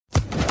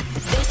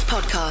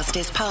podcast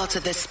is part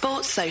of the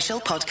Sports Social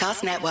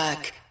Podcast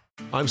Network.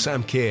 I'm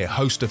Sam Keir,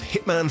 host of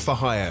Hitman for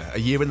Hire, a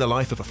year in the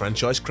life of a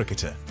franchise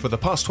cricketer. For the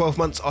past 12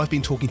 months, I've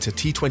been talking to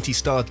T20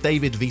 star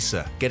David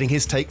Visa, getting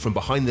his take from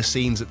behind the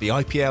scenes at the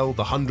IPL,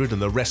 the 100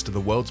 and the rest of the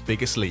world's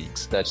biggest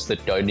leagues. That's the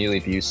don't nearly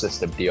view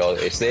system deal.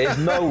 There's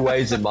no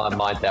ways in my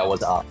mind that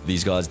was up.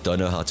 These guys don't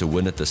know how to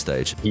win at this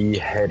stage. He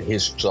had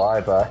his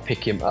driver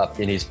pick him up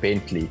in his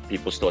Bentley.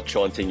 People start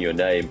chanting your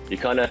name. You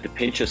kind of have to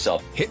pinch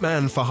yourself.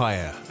 Hitman for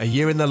Hire, a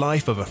year in the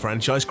life of a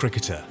franchise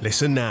cricketer.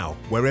 Listen now,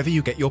 wherever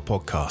you get your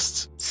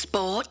podcasts.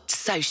 Sport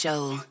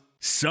Social.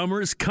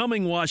 Summer's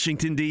coming,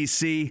 Washington,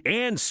 D.C.,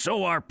 and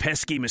so are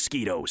pesky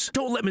mosquitoes.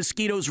 Don't let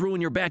mosquitoes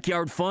ruin your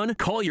backyard fun.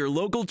 Call your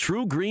local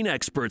True Green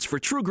experts for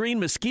True Green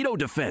Mosquito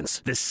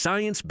Defense. This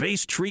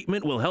science-based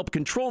treatment will help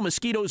control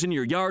mosquitoes in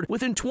your yard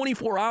within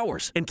 24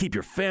 hours and keep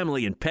your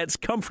family and pets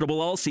comfortable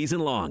all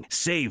season long.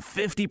 Save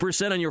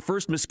 50% on your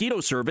first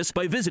mosquito service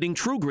by visiting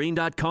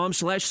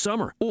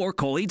truegreen.com/summer or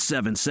call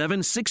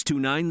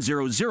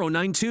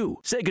 877-629-0092.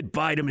 Say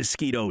goodbye to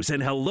mosquitoes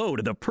and hello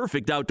to the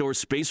perfect outdoor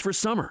space for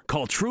summer.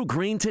 Call True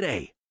Green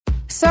today.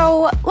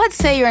 So, let's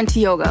say you're into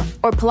yoga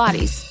or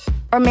Pilates,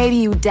 or maybe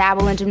you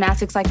dabble in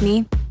gymnastics like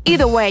me.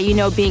 Either way, you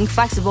know being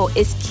flexible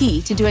is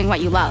key to doing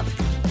what you love.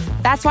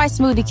 That's why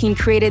Smoothie King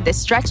created the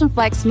Stretch and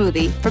Flex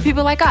smoothie for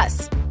people like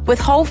us, with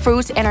whole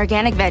fruits and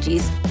organic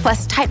veggies,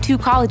 plus type 2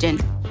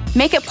 collagen.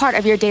 Make it part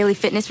of your daily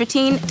fitness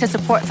routine to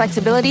support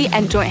flexibility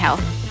and joint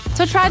health.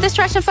 So try the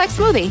Stretch and Flex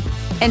smoothie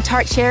in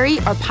tart cherry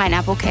or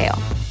pineapple kale.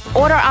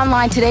 Order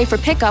online today for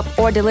pickup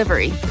or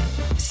delivery.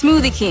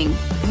 Smoothie King,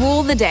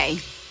 rule the day.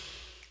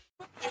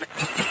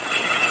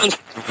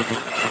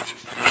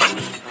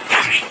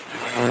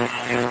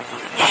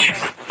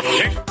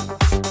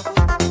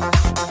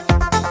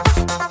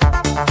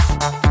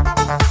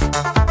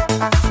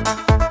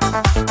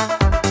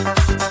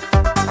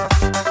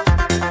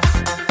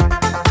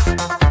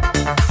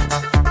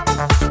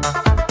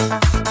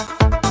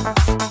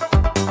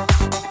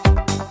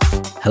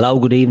 Hello,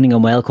 good evening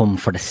and welcome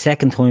for the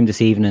second time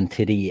this evening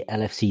to the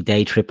LFC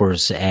Day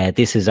Trippers.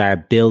 This is our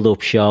build-up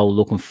show,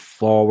 looking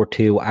forward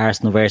to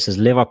Arsenal versus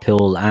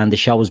Liverpool, and the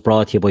show is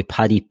brought to you by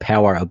Paddy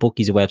Power, a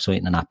bookies, a website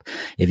and an app.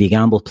 If you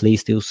gamble,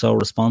 please do so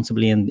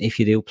responsibly, and if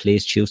you do,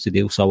 please choose to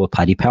do so with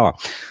Paddy Power.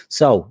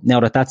 So, now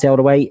that that's out of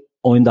the way,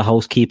 I'm the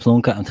host, Keith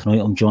Plunkett, and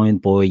tonight I'm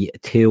joined by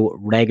two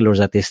regulars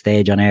at this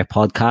stage on our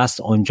podcast.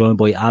 I'm joined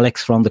by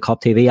Alex from the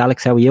Cop TV.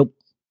 Alex, how are you?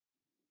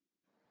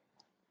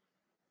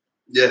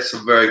 Yes,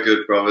 I'm very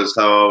good, brothers.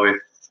 How are we?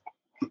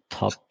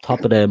 Top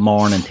of the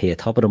morning to you,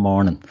 top of the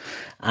morning.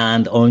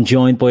 And I'm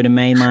joined by the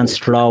main man,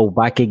 Stroh,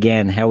 back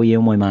again. How are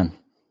you, my man?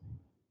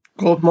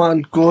 Good,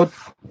 man. Good.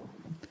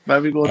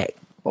 Very good.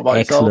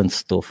 Excellent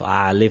stuff.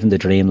 Living the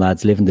dream,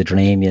 lads. Living the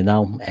dream, you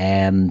know.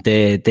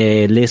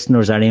 The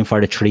listeners are in for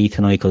the treat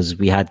tonight because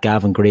we had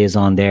Gavin Grays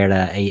on there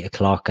at 8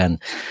 o'clock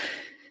and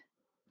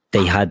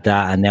they had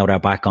that, and now they're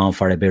back on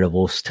for a bit of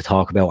us to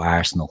talk about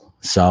Arsenal.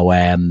 So,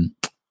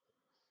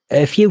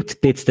 a few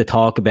bits to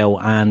talk about,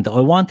 and I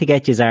want to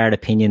get your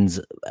opinions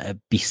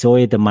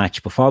beside the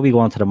match. Before we go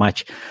on to the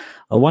match,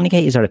 I want to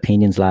get your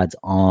opinions, lads,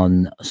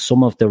 on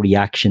some of the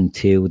reaction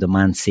to the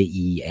Man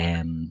City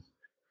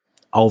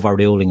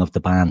overruling of the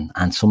ban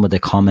and some of the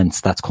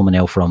comments that's coming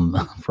out from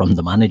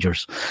the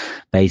managers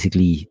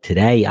basically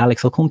today.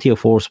 Alex, I'll come to you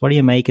first. What are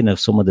you making of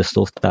some of the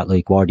stuff that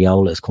like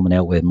Guardiola is coming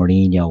out with,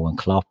 Mourinho and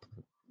Klopp?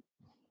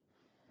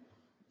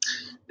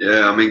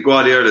 Yeah, I mean,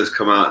 Guardiola's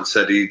come out and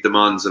said he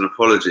demands an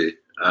apology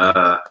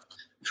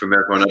from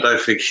everyone. I don't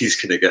think he's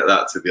going to get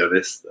that, to be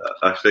honest.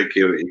 I think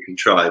he can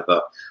try,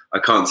 but I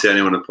can't see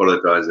anyone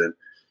apologising.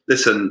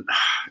 Listen,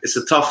 it's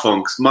a tough one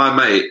because my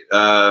mate,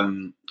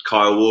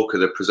 Kyle Walker,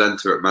 the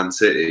presenter at Man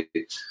City,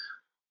 he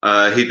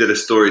did a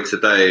story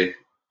today,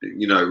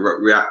 you know,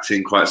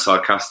 reacting quite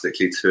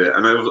sarcastically to it.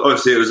 And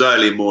obviously it was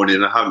early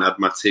morning. I haven't had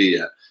my tea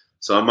yet.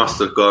 So I must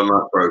have gone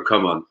like, bro,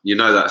 come on. You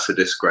know that's a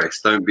disgrace.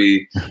 Don't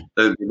be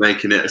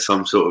making it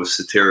some sort of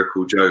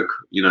satirical joke,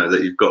 you know,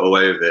 that you've got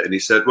away with it. And he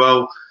said,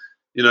 well,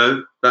 you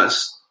know,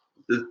 that's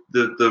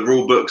the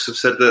rule books have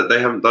said that they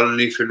haven't done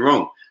anything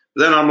wrong.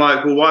 But then I'm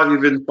like, well, why have you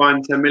been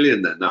fined 10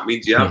 million then? That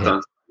means you have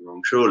done something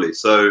wrong, surely.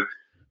 So,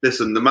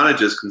 listen, the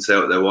managers can say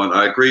what they want.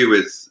 I agree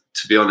with,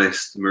 to be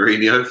honest,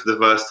 Mourinho for the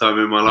first time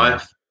in my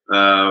life.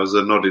 I was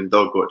a nodding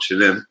dog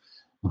watching him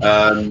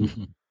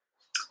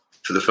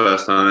for the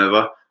first time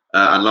ever.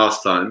 And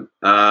last time.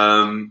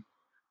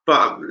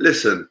 But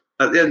listen,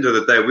 at the end of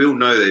the day, we all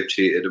know they've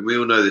cheated and we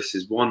all know this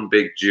is one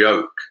big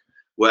joke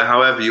where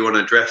however you want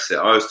to address it.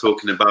 I was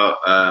talking about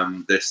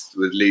this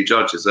with Lee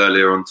Judges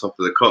earlier on Top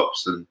of the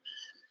Cops, and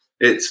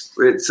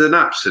it's an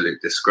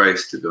absolute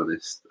disgrace, to be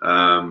honest.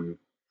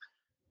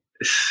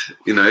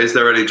 You know, is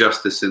there any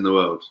justice in the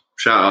world?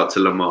 Shout out to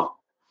Lamar.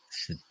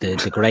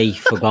 The great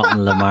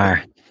forgotten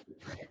Lamar.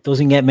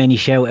 Doesn't get many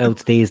shout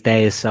outs these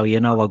days, so you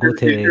know I'll go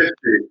to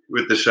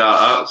with the shout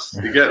outs.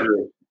 You get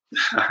me?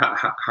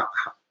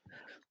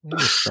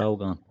 Where's Stroh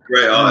gone?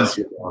 Great artist.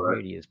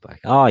 Here he is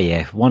back. Oh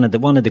yeah, one of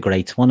the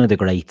greats.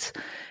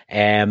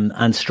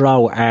 And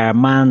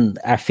Stroh,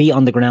 our feet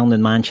on the ground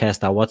in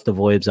Manchester. What's the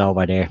vibes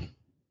over there?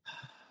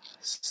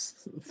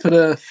 For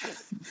the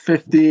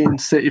 15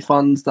 City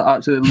fans that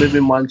actually live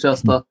in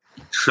Manchester,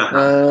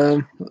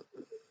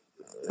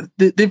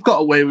 they've got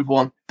away with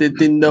one.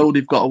 They know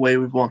they've got away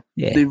with one.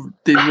 Yeah.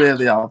 They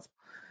really have.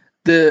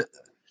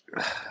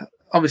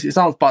 Obviously, it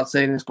sounds bad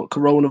saying this, but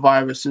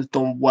coronavirus has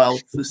done well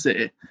for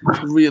City.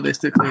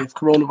 Realistically, if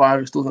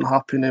coronavirus doesn't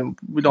happen and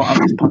we don't have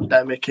this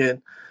pandemic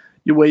and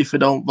UEFA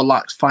don't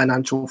relax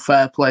financial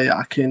fair play,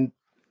 I can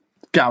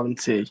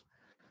guarantee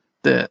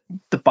that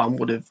the ban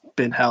would have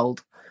been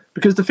held.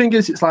 Because the thing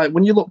is, it's like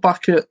when you look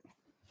back at,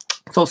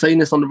 I was saying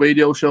this on the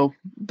radio show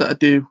that I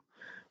do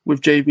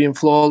with JB and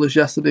Flawless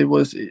yesterday,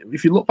 was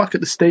if you look back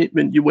at the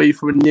statement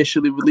UEFA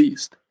initially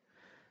released,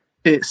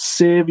 it's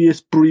serious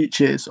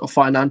breaches of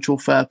financial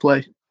fair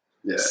play.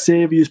 Yeah.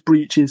 Serious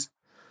breaches.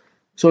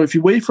 So if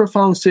UEFA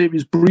found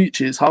serious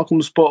breaches, how come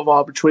the Sport of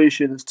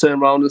Arbitration has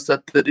turned around and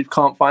said that they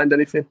can't find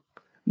anything?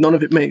 None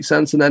of it makes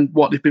sense. And then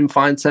what, they've been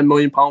fined £10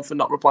 million for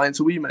not replying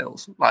to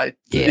emails?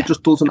 It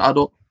just doesn't add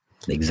up.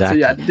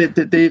 Exactly.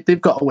 So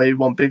they've got away with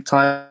one big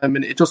time,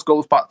 and it just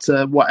goes back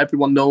to what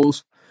everyone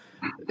knows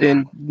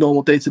in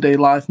normal day-to-day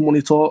life.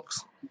 Money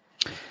talks.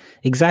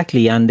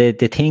 Exactly, and the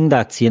thing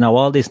that's,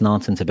 all this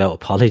nonsense about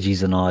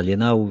apologies and all,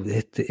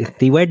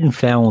 they weren't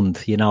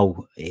found,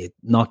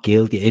 not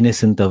guilty,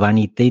 innocent of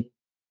any.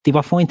 They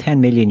were fined €10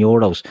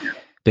 million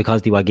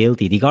because they were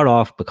guilty. They got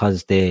off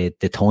because the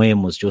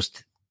time was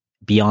just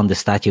beyond the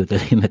statute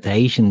of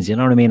limitations, you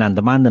know what I mean? And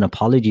demanding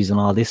apologies and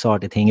all this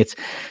sort of thing. It's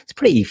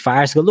pretty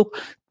farcical. Look,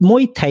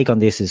 my take on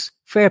this is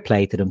fair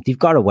play to them. They've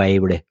got away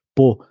with it,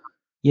 but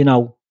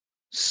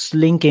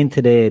slink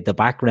into the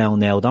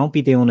background now. Don't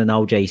be doing an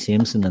OJ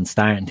Simpson and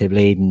starting to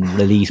bleed and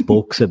release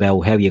books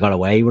about how you got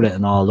away with it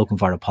and all, looking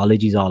for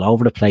apologies all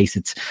over the place.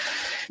 It's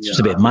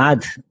just a bit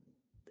mad.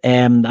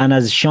 And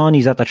as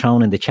Shawnee's at the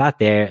throne in the chat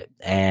there,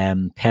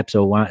 Pep's a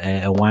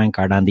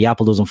wanker, and the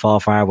apple doesn't fall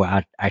far with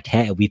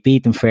Arteta. We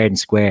beat them fair and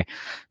square.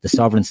 The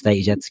sovereign state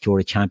is yet to secure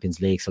the Champions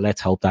League, so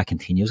let's hope that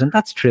continues. And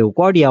that's true.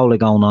 Guardiola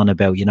going on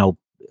about,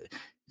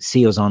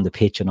 see us on the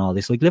pitch and all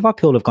this. Like,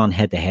 Liverpool have gone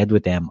head to head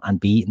with them and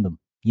beaten them.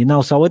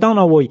 So I don't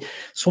know why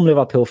some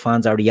Liverpool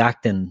fans are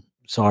reacting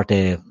sort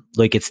of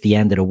like it's the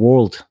end of the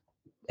world.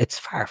 It's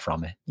far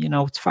from it.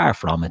 It's far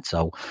from it.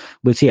 So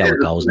we'll see how it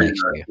goes next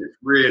year. It's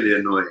really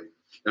annoying.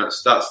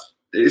 It's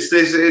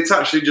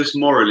actually just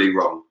morally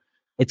wrong.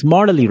 It's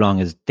morally wrong.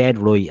 Is dead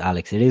right,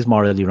 Alex. It is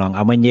morally wrong.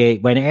 And when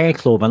Air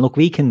Club, and look,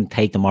 we can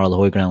take the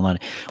moral high ground on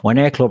it. When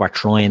Air Club are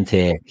trying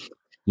to,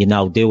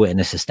 do it in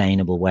a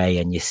sustainable way,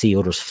 and you see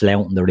others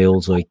flouting the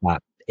rules like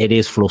that, it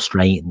is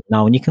frustrating.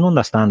 Now, and you can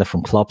understand it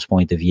from Klopp's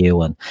point of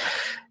view, and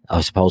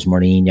I suppose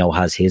Mourinho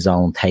has his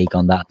own take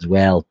on that as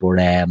well.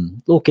 But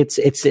look, it's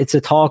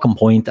a talking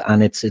point,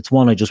 and it's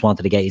one I just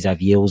wanted to get his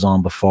views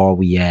on before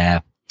we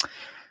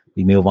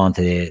move on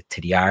to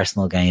the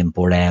Arsenal game.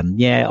 But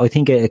I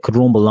think it could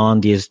rumble on.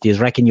 Do you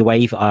reckon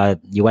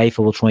UEFA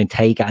will try and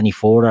take it any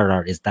further,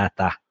 or is that?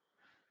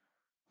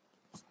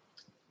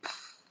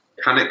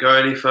 Can it go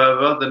any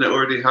further than it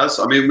already has?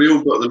 I mean, we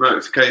all got the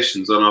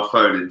notifications on our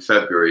phone in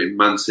February.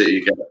 Man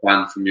City get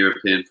banned from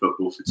European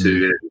football for 2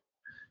 years.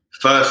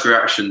 First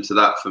reaction to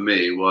that for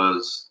me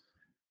was,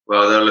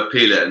 well, they'll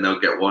appeal it and they'll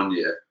get 1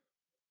 year.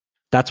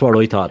 That's what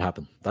I thought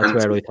happened. That's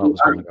where I thought it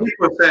was going to go.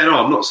 People are saying,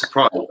 I'm not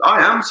surprised.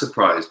 I am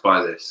surprised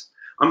by this.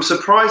 I'm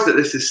surprised that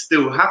this is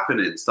still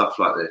happening, stuff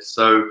like this.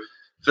 So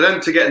for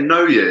them to get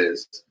no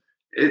years,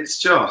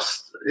 it's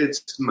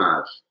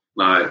mad.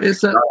 Sorry to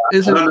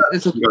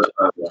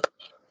interrupt.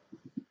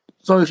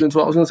 I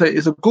was going to say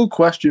it's a good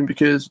question,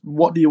 because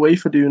what do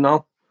UEFA do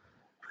now?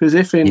 Because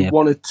if in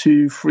 1 or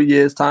 2, 3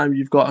 years' time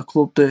you've got a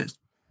club that's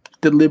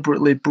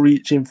deliberately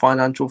breaching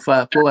financial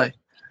fair play,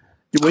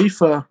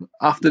 UEFA,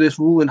 after this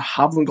ruling,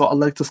 haven't got a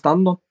leg to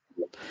stand on.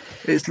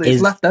 It's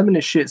left them in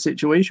a shit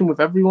situation with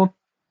everyone.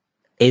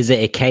 Is it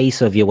a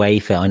case of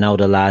UEFA? I know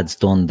the lads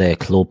done the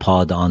club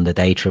pod on the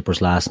Day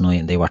Trippers last night,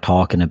 and they were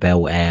talking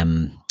about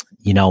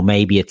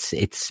maybe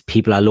it's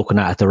people are looking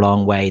at it the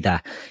wrong way,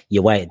 that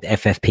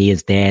FFP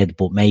is dead,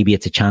 but maybe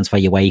it's a chance for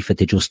UEFA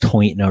to just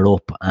tighten her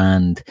up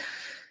and,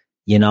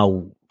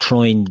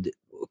 try and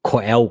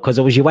cut out, because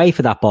it was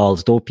UEFA that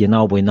ballsed up,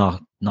 by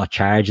not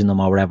charging them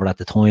or whatever at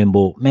the time,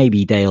 but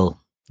maybe they'll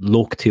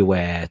look to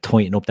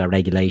tighten up their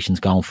regulations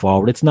going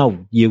forward. It's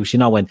no use,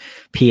 when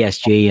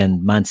PSG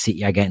and Man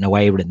City are getting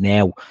away with it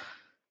now.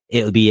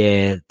 It'll be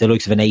the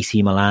likes of an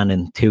AC Milan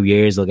in 2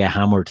 years. They'll get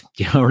hammered.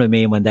 Do you know what I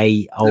mean? When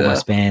they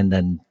overspend,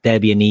 and they'll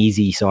be an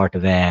easy sort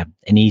of an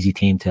easy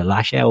team to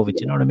lash out of it.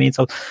 Do you know what I mean?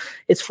 So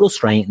it's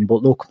frustrating,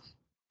 but look,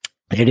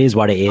 it is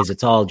what it is.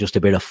 It's all just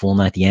a bit of fun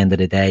at the end of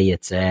the day.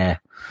 It's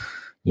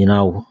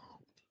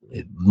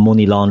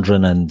money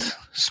laundering and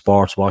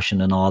sports washing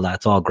and all that.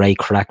 It's all great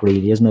crack,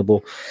 really, isn't it?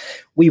 But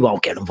we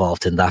won't get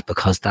involved in that,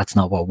 because that's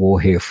not what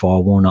we're here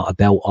for. We're not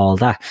about all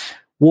that.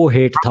 We're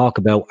here to talk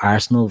about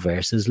Arsenal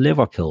versus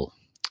Liverpool.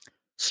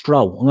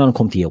 Stroh, I'm going to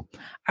come to you.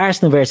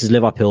 Arsenal versus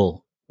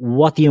Liverpool.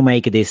 What do you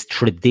make of this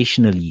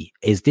traditionally?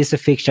 Is this a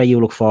fixture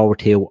you look forward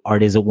to, or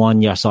is it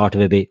one you're sort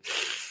of a bit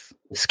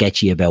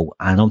sketchy about?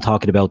 And I'm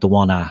talking about the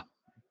one at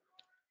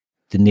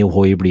the New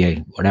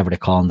Highbury, whatever they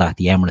call that,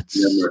 the Emirates.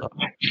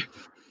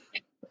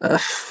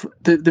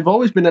 They've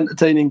always been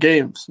entertaining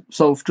games.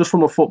 So just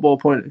from a football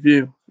point of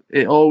view,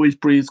 it always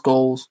breeds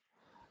goals.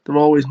 They're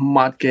always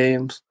mad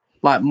games.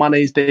 Like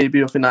Mane's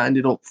debut, I think that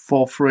ended up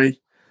 4-3.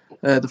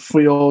 The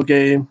 3-0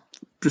 game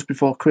just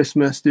before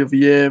Christmas the other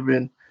year,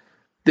 and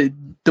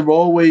they're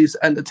always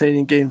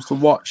entertaining games to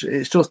watch.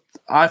 It's just,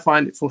 I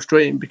find it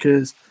frustrating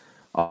because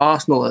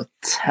Arsenal are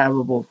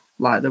terrible.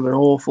 Like, they're an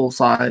awful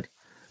side.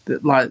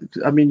 Like,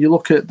 I mean, you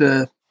look at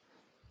the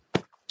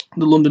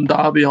London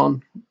derby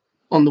on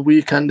the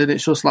weekend, and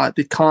it's just like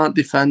they can't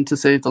defend to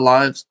save their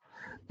lives.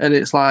 And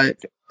it's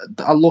like,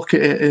 I look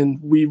at it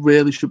and we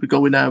really should be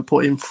going there and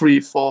putting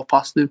 3-4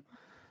 past them.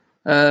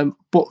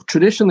 But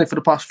traditionally for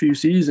the past few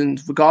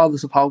seasons,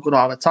 regardless of how good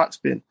our attack's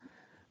been,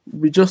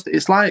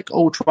 it's like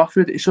Old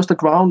Trafford. It's just a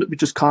ground that we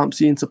just can't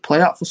seem to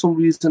play at for some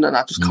reason, and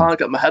I just can't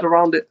get my head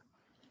around it.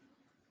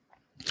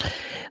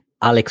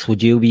 Alex,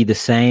 would you be the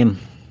same?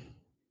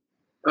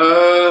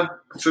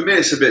 For me,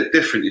 it's a bit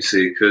different, you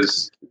see,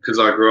 because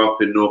I grew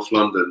up in North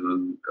London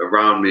and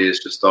around me is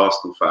just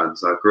Arsenal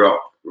fans. I grew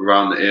up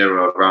around the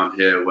era around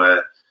here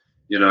where,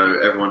 you know,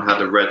 everyone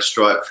had a red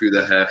stripe through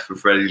their hair for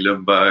Freddie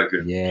Ljungberg.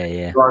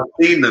 And so I've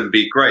seen them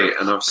be great,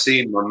 and I've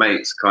seen my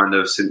mates kind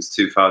of since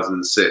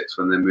 2006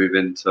 when they move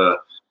into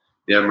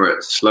the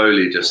Emirates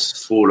slowly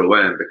just fall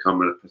away and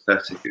become a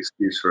pathetic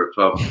excuse for a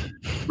club.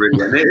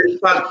 Really, and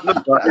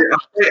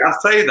I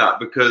say that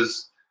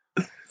because,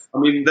 I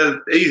mean, they're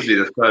easily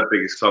the third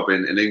biggest club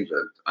in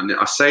England, and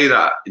I say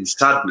that in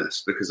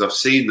sadness because I've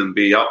seen them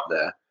be up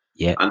there.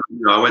 Yeah, and you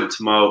know, I went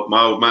to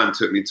my old man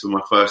took me to my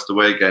first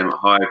away game at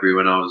Highbury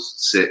when I was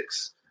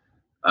 6.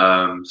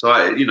 So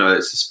it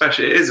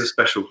is a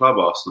special club,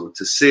 Arsenal.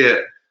 To see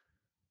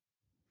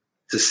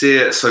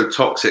it so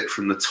toxic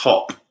from the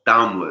top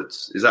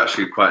downwards is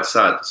actually quite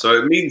sad. So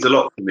it means a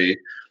lot to me.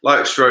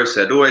 Like Stroh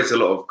said, always a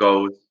lot of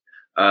goals.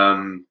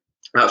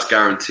 That's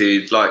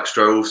guaranteed. Like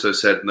Stroh also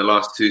said, in the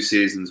last 2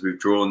 seasons we've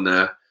drawn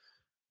there.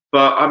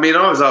 But I mean,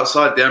 I was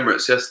outside the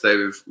Emirates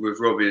yesterday with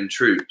Robbie and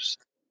Troops.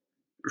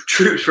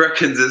 Troops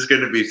reckons it's going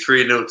to be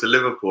 3-0 to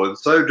Liverpool, and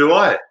so do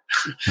I.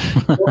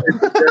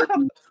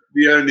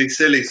 The only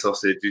silly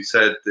sausage who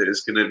said that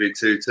it's going to be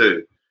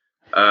 2-2.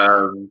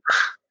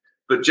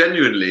 But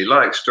genuinely,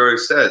 like Stroh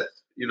said,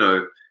 you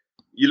know,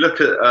 you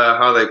look at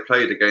how they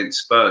played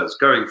against Spurs.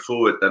 Going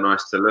forward, they're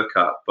nice to look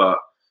at, but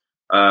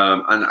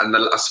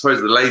I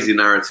suppose the lazy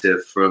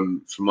narrative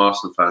from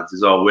Arsenal fans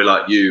is, oh, we're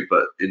like you,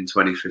 but in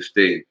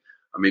 2015.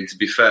 I mean, to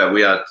be fair,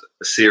 we had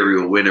a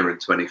serial winner in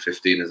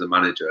 2015 as a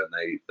manager,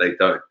 and they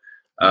don't.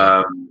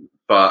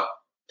 But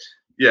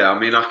yeah, I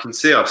mean, I can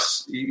see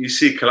us. You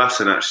see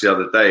Kolasinac the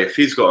other day. If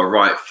he's got a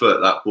right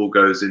foot, that ball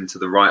goes into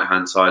the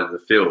right-hand side of the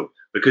field.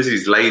 Because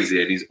he's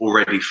lazy and he's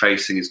already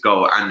facing his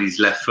goal and he's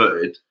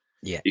left-footed,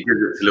 he gives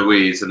it to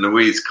Luiz, and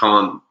Luiz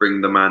can't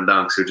bring the man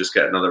down because he'll just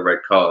get another red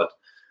card.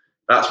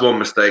 That's one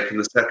mistake. And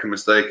the second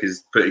mistake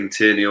is putting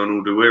Tierney on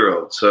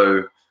Alderweireld.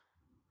 So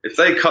if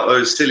they cut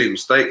those silly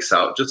mistakes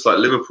out, just like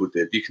Liverpool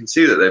did, you can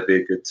see that they'd be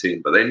a good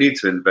team. But they need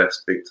to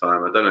invest big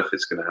time. I don't know if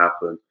it's going to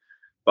happen.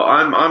 But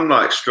I'm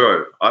like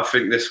Stroh. I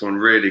think this one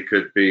really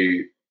could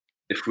be,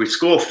 if we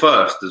score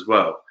first as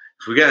well,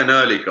 if we get an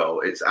early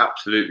goal, it's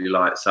absolutely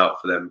lights out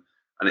for them.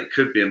 And it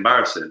could be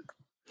embarrassing.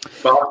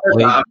 But I said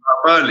that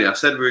early. I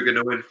said we were going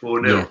to win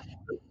 4-0. Yeah.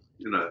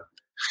 You know.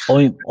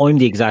 I'm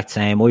the exact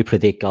same. I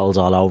predict goals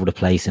all over the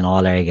place in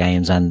all our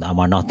games, and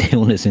we're not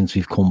doing it since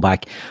we've come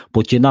back.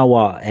 But you know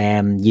what?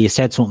 You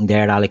said something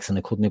there, Alex, and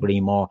I couldn't agree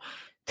more.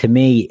 To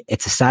me,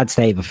 it's a sad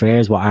state of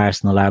affairs what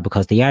Arsenal are,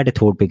 because they are the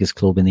third biggest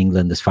club in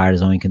England as far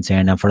as I'm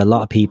concerned. And for a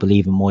lot of people,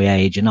 even my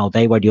age, you know,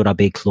 they were the other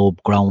big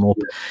club growing up.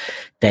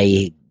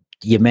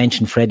 You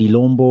mentioned Freddie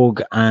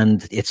Ljungberg,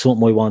 and it's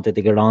something I wanted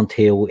to get on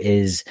to,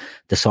 is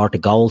the sort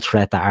of goal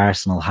threat that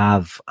Arsenal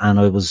have. And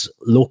I was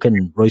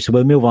looking, right, so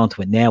we'll move on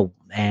to it now.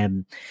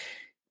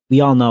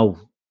 We all know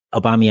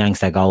Aubameyang's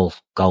that goal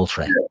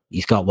threat. Yeah.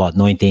 He's got,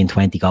 19,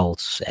 20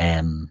 goals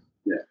in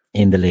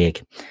the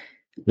league.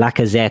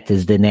 Lacazette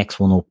is the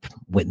next one up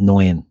with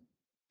 9.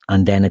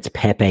 And then it's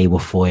Pepe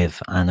with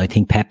 5. And I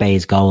think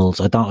Pepe's goals,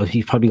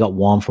 he's probably got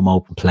 1 from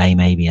open play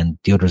maybe, and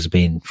the others have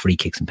been free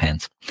kicks and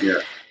pens. Yeah.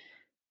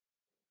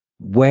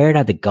 Where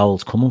are the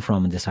goals coming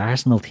from in this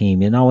Arsenal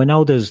team? You know, I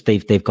know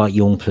they've got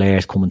young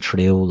players coming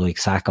through like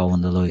Saka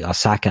and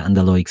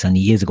the likes, and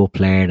he is a good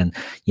player. And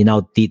you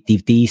know,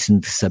 they've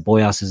decent.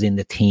 Ceballos is in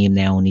the team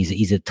now, and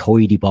he's a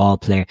tidy ball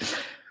player.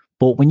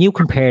 But when you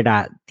compare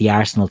the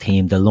Arsenal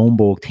team, the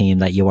Ljungberg team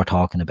that you were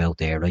talking about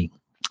there, right?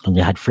 And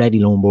you had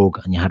Freddie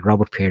Ljungberg and you had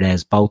Robert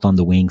Pires both on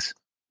the wings,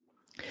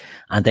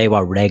 and they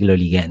were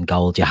regularly getting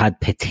goals. You had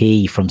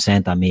Petit from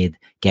centre mid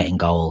getting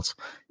goals.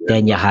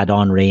 Then you had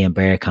Henry and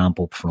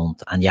Bergkamp up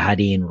front, and you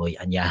had Ian Wright,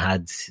 and you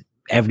had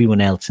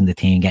everyone else in the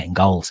team getting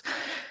goals.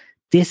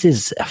 This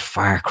is a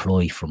far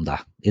cry from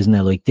that. isn't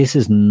it? Like, this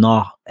is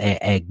not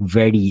a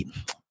very...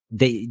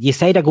 you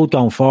say they're good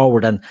going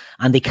forward, and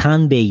they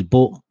can be,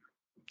 but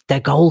their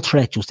goal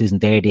threat just isn't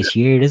there this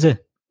year, is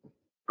it?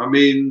 I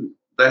mean,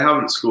 they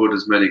haven't scored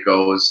as many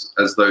goals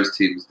as those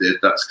teams did,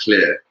 that's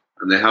clear.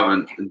 And they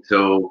haven't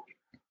until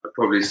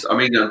probably... I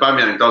mean,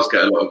 Aubameyang does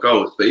get a lot of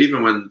goals, but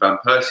even when Van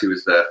Persie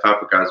was there,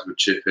 Fabregas would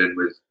chip in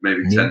with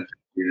maybe 10,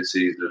 15 a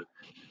season.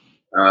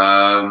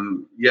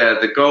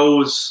 The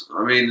goals,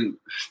 I mean,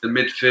 the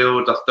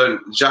midfield,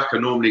 Xhaka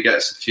normally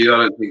gets a few. I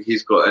don't think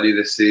he's got any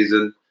this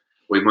season.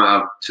 We might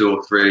have 2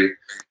 or 3.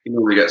 He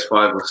normally gets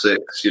 5 or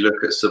 6. You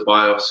look at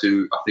Ceballos,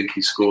 who I think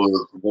he scored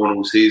 1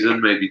 all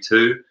season, maybe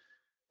 2.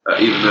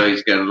 Even though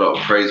he's getting a lot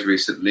of praise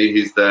recently,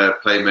 he's their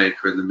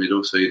playmaker in the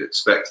middle, so you'd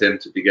expect him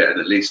to be getting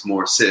at least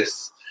more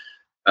assists.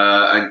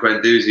 And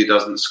Guendouzi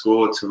doesn't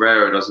score.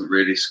 Torreira doesn't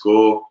really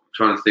score. I'm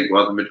trying to think.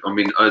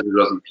 Ozil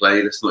doesn't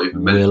play. That's not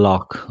even mentioned.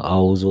 Willock,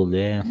 Ozil,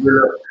 yeah.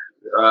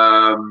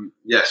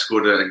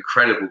 Scored an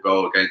incredible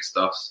goal against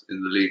us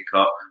in the League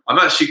Cup. I'm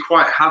actually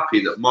quite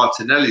happy that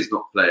Martinelli's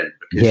not playing,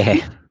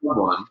 because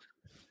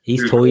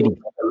he's tidy.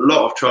 A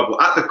lot of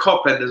trouble at the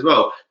Kop end as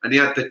well, and he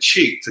had the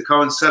cheek to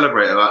come and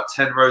celebrate about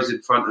 10 rows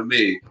in front of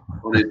me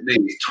on his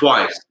knees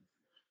twice.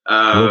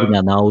 Rubbing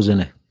their nose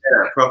in it.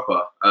 Yeah,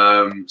 proper.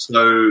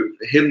 So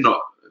him not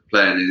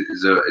playing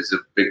is a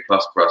big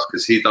plus for us,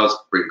 because he does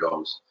bring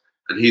goals,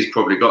 and he's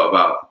probably got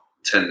about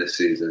 10 this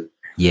season.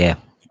 Yeah.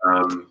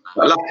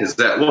 But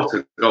Lacazette, what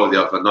a goal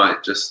the other night!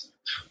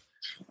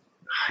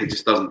 He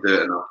just doesn't do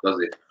it enough, does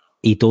he?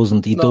 He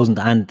doesn't,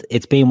 and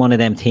it's been one of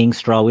them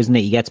things, Stroh, isn't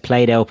it? He gets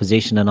played out of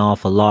position an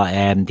awful lot.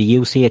 Do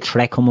you see a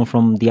threat coming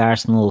from the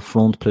Arsenal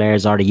front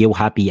players, or are you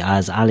happy,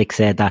 as Alex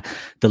said, that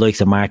the likes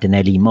of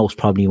Martinelli most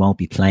probably won't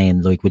be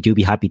playing? Like, would you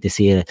be happy to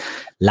see a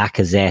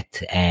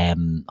Lacazette,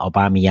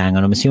 Aubameyang, and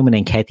I'm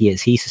assuming Nketiah,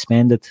 is he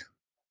suspended?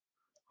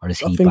 Or is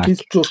he back? I think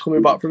he's just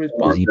coming back from his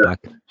ban. Is he back?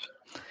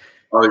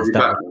 Oh, is he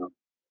back now?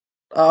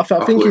 I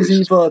think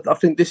I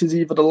think this is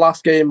either the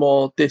last game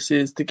or this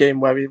is the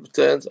game where he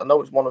returns. I know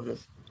it's one of them.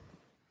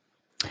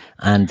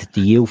 And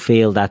do you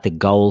feel that the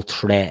goal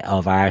threat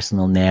of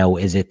Arsenal now,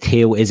 is it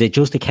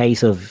just a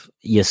case of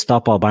you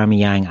stop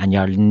Aubameyang and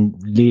you're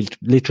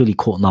literally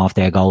cutting off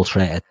their goal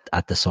threat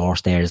at the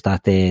source there? Is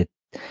that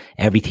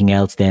everything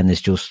else then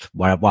is just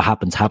what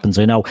happens?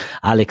 I know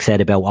Alex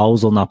said about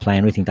Ozil not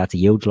playing. I think that's a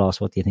huge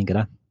loss. What do you think of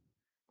that?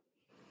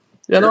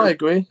 Yeah, no, I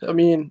agree. I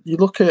mean, you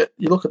look at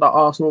that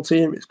Arsenal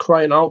team; it's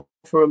crying out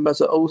for a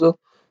Mesut Ozil,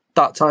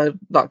 that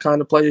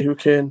kind of player who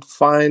can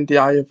find the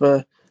eye of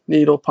a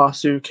needle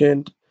pass.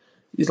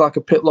 He's like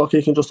a pitlock.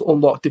 He can just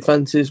unlock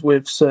defenses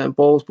with certain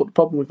balls. But the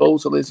problem with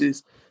Ozil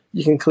is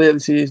you can clearly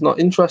see he's not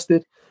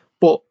interested.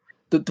 But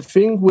the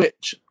thing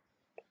which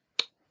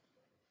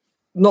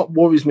not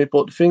worries me,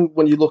 but the thing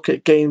when you look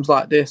at games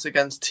like this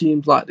against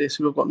teams like this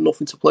who have got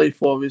nothing to play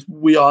for, is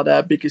we are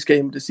their biggest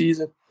game of the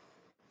season.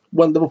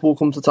 When Liverpool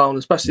come to town,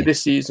 especially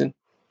this season,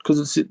 because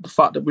of the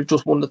fact that we've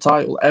just won the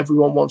title,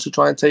 everyone wants to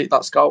try and take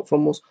that scalp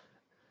from us.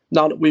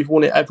 Now that we've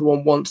won it,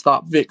 everyone wants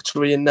that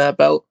victory in their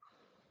belt.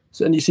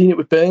 So, and you've seen it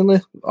with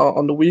Burnley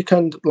on the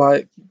weekend.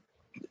 Like,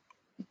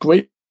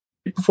 great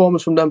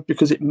performance from them,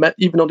 because it meant,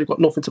 even though they've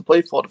got nothing to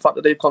play for, the fact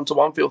that they've gone to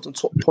Anfield and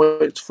took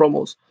points from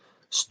us,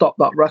 stopped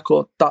that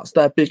record, that's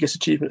their biggest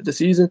achievement of the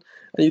season.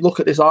 And you look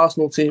at this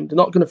Arsenal team, they're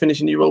not going to finish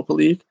in the Europa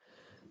League.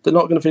 They're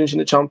not going to finish in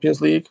the Champions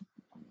League.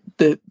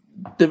 They're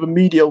a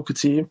mediocre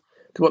team.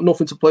 They've got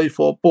nothing to play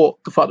for. But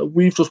the fact that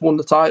we've just won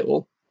the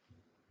title,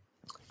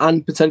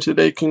 and potentially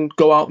they can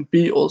go out and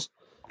beat us,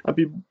 and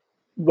be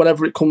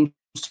whenever it comes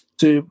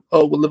to,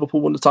 oh, well,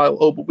 Liverpool won the title,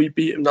 oh, but we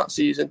beat them that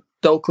season,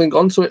 they'll cling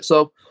on to it.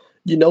 So,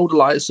 the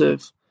likes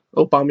of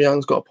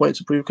Aubameyang's got a point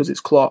to prove because it's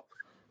Klopp.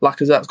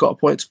 Lacazette's got a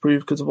point to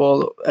prove because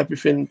of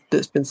everything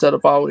that's been said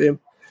about him.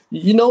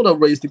 They'll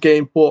raise the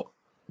game, but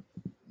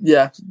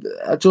yeah,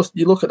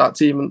 you look at that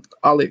team, and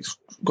Alex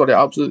got it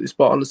absolutely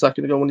spot on a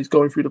second ago when he's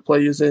going through the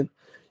players in.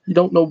 You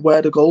don't know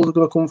where the goals are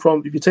going to come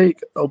from. If you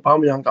take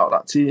Aubameyang out of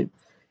that team,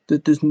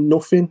 there's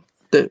nothing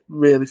that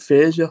really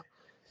fears you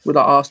with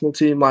that Arsenal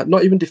team. Like,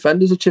 not even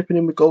defenders are chipping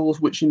in with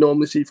goals, which you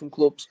normally see from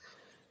clubs.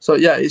 So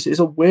yeah, it's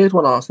a weird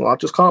one, Arsenal. I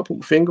just can't put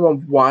my finger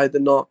on why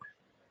they're not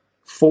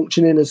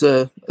functioning as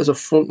a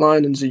front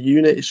line and as a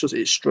unit.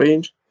 It's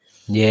strange.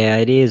 Yeah,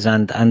 it is,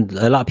 and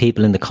a lot of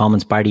people in the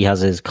comments, Barty has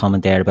his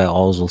comment there about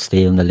Ozil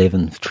stealing the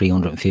living,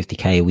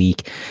 350k a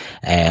week.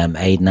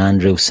 Aidan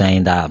Andrews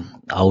saying that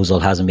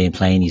Ozil hasn't been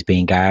playing, he's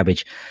been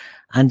garbage.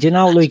 And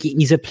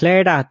he's a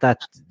player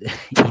that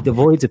he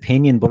divides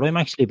opinion, but I'm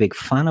actually a big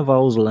fan of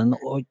Ozil, and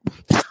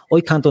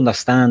I can't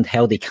understand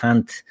how they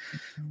can't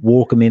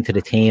work him into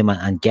the team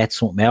and get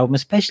something out of him,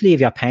 especially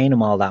if you're paying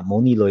him all that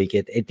money.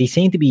 They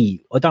seem to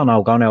be, I don't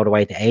know, going out of the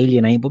way to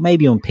alienate, but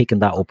maybe I'm picking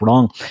that up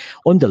wrong.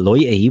 I'm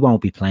delighted he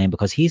won't be playing,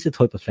 because he's the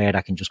type of player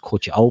that can just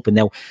cut you open.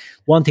 Now,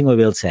 one thing I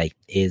will say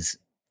is,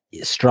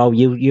 Stroh,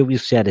 you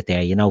said it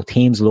there,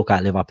 teams look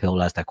at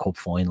Liverpool as their cup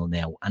final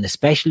now, and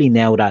especially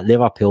now that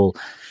Liverpool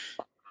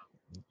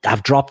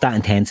have dropped that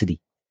intensity.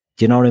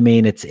 Do you know what I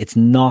mean? It's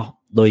not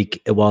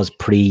like it was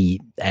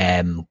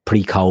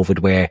pre-COVID,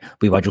 where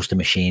we were just a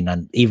machine,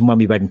 and even when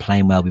we weren't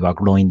playing well, we were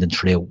grinding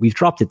through. We've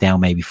dropped it down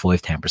maybe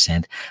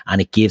 5-10%,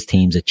 and it gives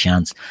teams a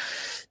chance.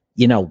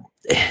 You know,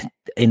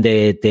 in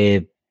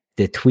the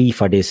tweet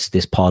for this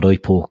pod, I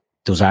put,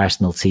 does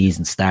Arsenal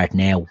season start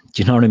now?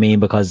 Do you know what I mean?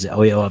 Because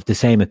I have the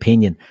same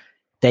opinion.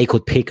 They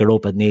could pick it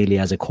up at nearly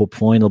as a cup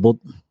final, but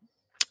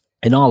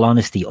in all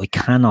honesty, I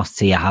cannot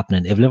see it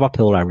happening. If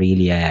Liverpool are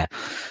really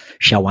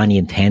show any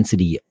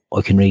intensity,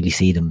 I can really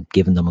see them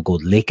giving them a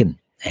good licking.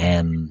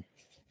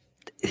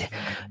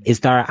 Is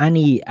there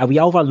any? Are we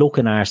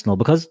overlooking Arsenal?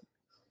 Because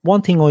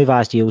one thing I've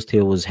asked you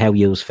to was how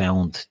you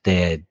found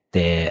the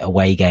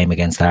away game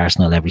against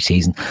Arsenal every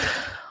season.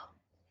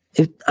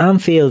 If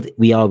Anfield,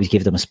 we always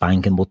give them a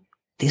spanking, but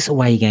this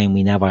away game,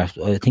 we never,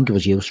 I think it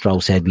was you,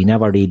 Stroh, said we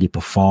never really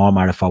perform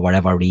at it for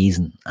whatever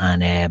reason.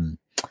 And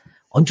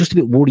I'm just a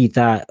bit worried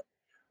that,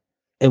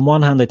 in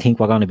one hand, I think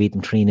we're going to beat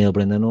them 3-0,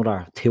 but in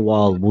another,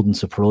 2-2 wouldn't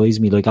surprise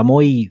me. Like, am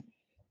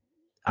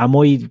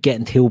I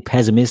getting too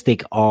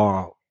pessimistic,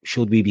 or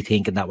should we be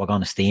thinking that we're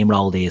going to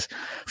steamroll these?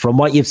 From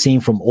what you've seen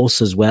from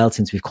us as well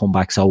since we've come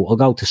back, so I'll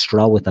go to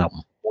Stroh with that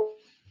one.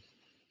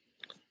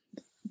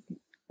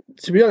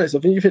 To be honest, I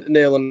think you've hit the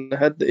nail on the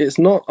head. It's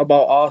not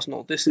about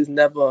Arsenal. This is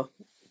never,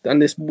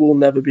 and this will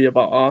never be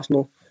about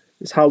Arsenal.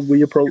 It's how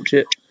we approach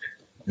it.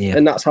 Yeah.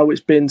 And that's how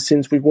it's been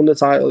since we've won the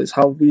title. It's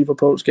how we've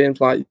approached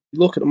games. Like,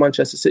 look at the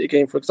Manchester City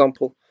game, for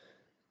example.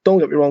 Don't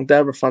get me wrong,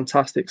 they're a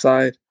fantastic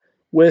side.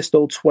 We're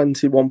still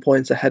 21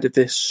 points ahead of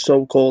this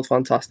so-called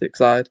fantastic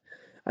side.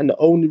 And the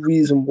only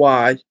reason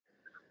why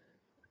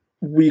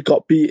we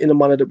got beat in the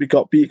manner that we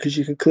got beat, because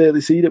you can clearly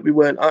see that we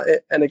weren't at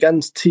it. And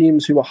against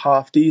teams who are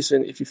half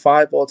decent, if you're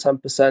 5 or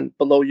 10%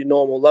 below your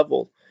normal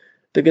level,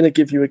 they're going to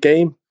give you a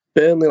game.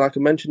 Burnley, like I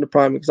mentioned, the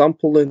prime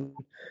example. And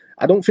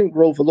I don't think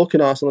we're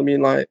overlooking Arsenal. I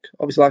mean, like,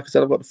 obviously, like I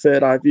said, I've got the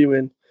third eye view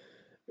in.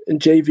 And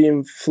JV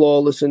and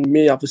Flawless and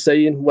me have a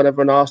saying,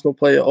 whenever an Arsenal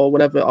player or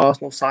whenever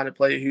Arsenal sign a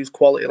player who's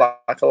quality like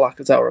a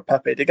Lacazette or a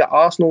Pepe, they get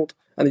Arsenaled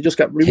and they just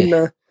get ruined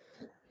there.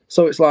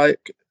 So it's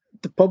like,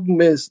 the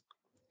problem is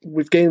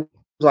with games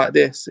like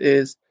this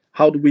is,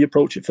 how do we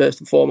approach it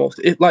first and foremost?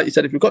 If, like you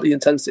said, if we've got the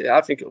intensity,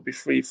 I think it'll be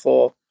 3,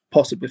 4,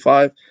 possibly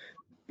 5.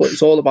 But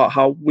it's all about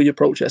how we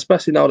approach it,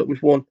 especially now that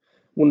we've won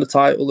the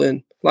title.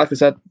 And like I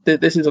said,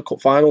 this is a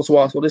cup final to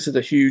Arsenal. This is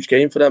a huge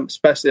game for them,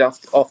 especially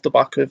off the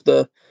back of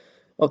the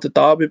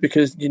derby,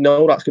 because you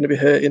know that's going to be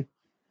hurting.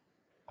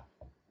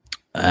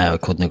 I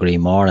couldn't agree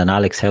more. And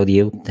Alex, how do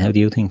you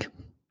think?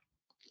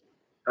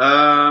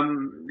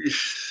 I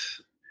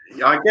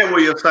get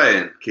what you're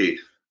saying,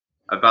 Keith.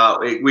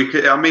 About it,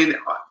 I mean,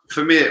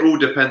 for me, it all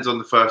depends on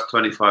the first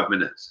 25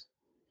 minutes.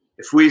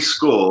 If we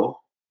score,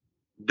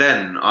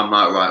 then I'm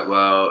like, right,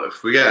 well,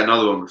 if we get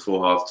another one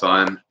before half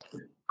time,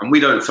 and we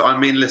don't, I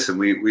mean, listen,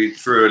 we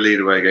threw a lead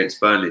away against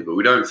Burnley, but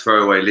we don't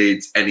throw away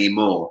leads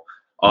anymore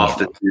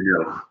after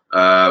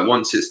 2-0.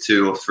 Once it's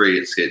 2 or 3,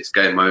 it's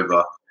game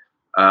over.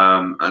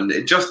 And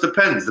it just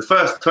depends. The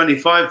first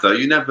 25, though,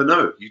 you never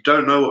know. You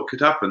don't know what could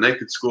happen. They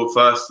could score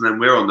first, and then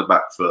we're on the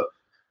back foot.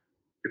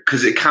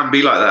 Because it can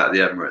be like that at the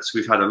Emirates.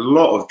 We've had a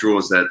lot of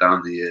draws there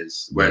down the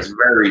years where it's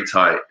very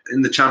tight.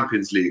 In the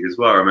Champions League as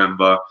well, I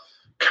remember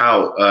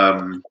Cal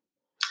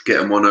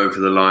getting one over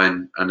the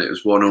line, and it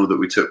was 1-1 that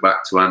we took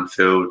back to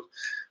Anfield.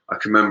 I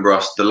can remember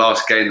the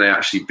last game they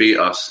actually beat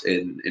us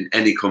in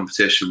any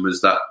competition was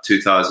that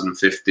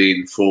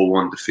 2015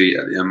 4-1 defeat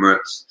at the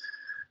Emirates.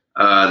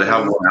 They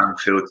haven't won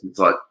Anfield since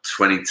like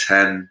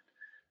 2010.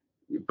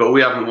 But we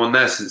haven't won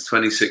there since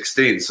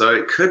 2016. So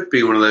it could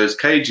be one of those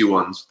cagey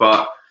ones.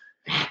 But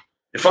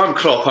if I'm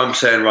Klopp, I'm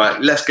saying,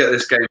 right, let's get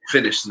this game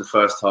finished in the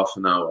first half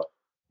an hour.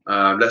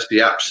 Let's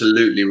be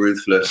absolutely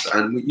ruthless.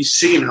 And you've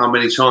seen how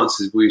many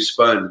chances we've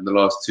spurned in the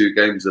last 2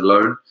 games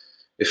alone.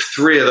 If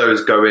 3 of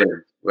those go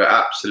in, we're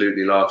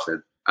absolutely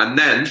laughing. And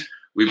then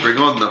we bring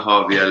on the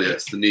Harvey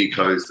Elliott's, the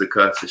Nicos, the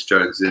Curtis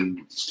Jones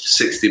in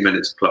 60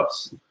 minutes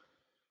plus.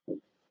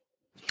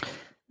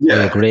 Yeah,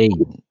 I agree.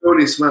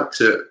 Tony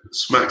smacks it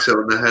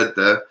on the head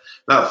there.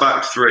 That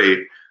back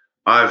 3,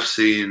 I've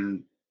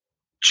seen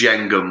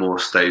Jenga more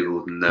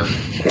stable than them.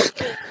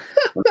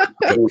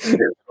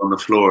 On the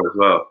floor as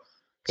well.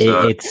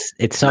 So.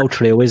 It's so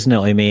true, isn't it?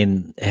 I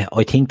mean,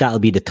 I think that'll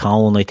be the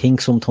tone. I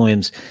think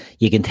sometimes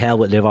you can tell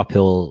with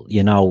Liverpool,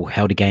 you know,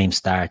 how the game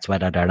starts,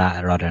 whether they're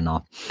at it or they're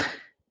not.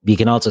 You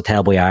can also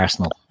tell by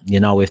Arsenal, you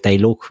know, if they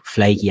look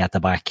flaky at the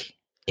back,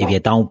 if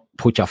you don't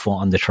put your foot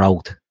on the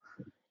throat,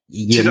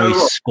 you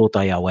might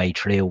scutter your way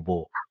through.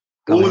 But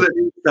all that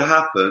needs to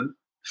happen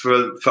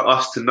for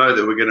us to know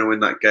that we're going to win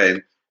that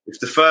game, if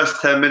the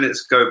first 10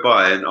 minutes go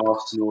by and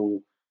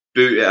Arsenal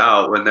boot it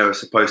out when they were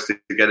supposed to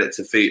get it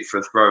to feet for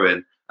a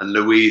throw-in, and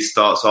Luiz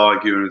starts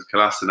arguing with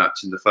Kolasinac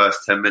in the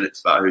first 10 minutes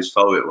about whose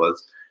fault it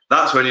was,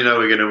 that's when you know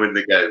we're going to win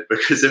the game.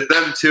 Because if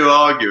them two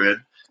are arguing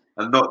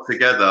and not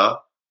together,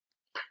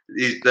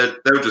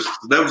 they'll just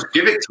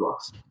give it to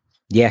us.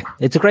 Yeah,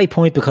 it's a great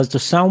point, because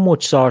there's so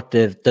much sort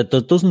of, there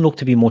doesn't look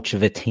to be much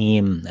of a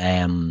team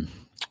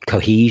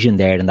cohesion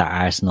there in that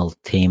Arsenal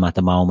team at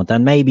the moment.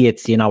 And maybe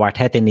it's,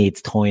 Arteta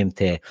needs time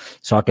to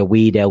sort of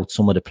weed out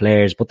some of the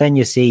players. But then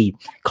you see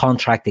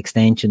contract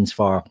extensions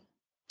for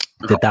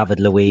the David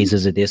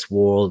Luiz's of this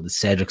world,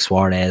 Cedric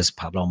Suarez,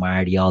 Pablo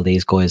Mari, all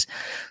these guys.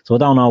 So I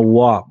don't know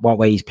what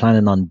way he's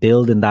planning on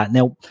building that.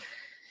 Now,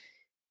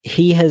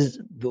 he has,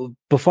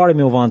 before I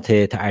move on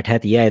to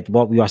Arteta,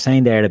 what we were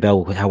saying there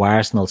about how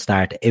Arsenal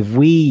start,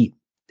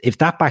 if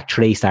that back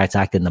three starts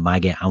acting the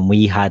maggot and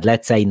we had,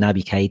 let's say,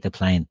 Naby Keita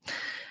playing,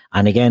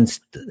 and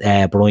against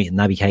Brighton,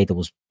 Naby Keita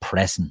was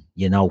pressing,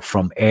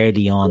 from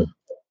early on.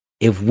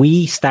 If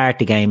we start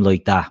the game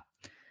like that,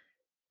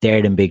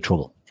 they're in big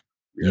trouble.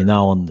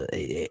 And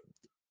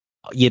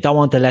you don't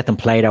want to let them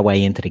play their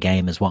way into the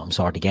game is what I'm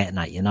sort of getting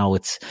at.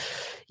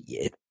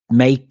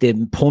 Make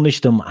them,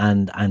 punish them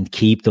and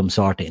keep them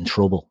sort of in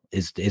trouble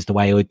is the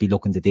way I'd be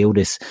looking to do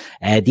this.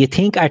 Do you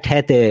think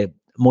Arteta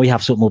might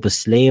have something up his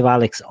sleeve,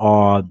 Alex,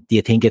 or do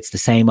you think it's the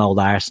same old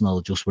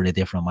Arsenal just with a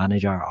different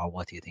manager, or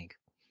what do you think?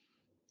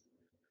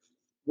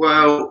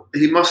 Well,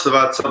 he must have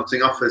had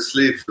something off his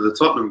sleeve for the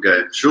Tottenham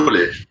game,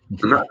 surely,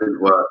 and that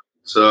didn't work.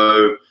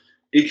 So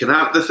he can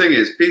have, the thing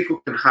is, people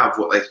can have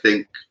what they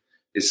think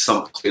is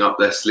something up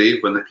their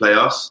sleeve when they play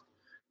us.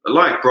 But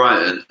like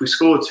Brighton, if we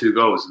scored 2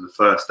 goals in the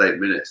first 8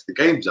 minutes, the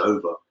game's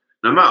over.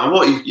 No matter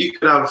what, you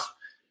could have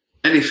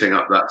anything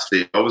up that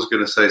sleeve. I was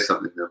going to say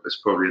something that was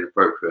probably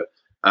inappropriate.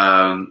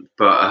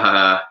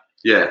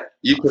 Yeah,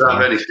 you could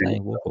have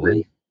anything.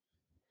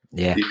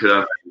 Yeah. You could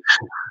have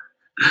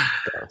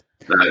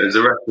no, it was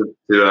a reference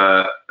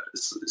to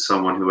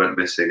someone who went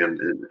missing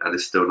and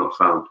is still not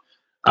found.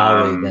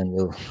 Then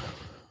we'll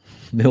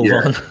move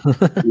on.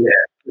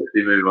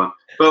 We move on.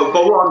 But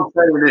what I'm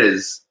saying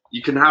is,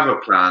 you can have a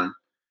plan,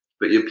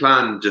 but your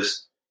plan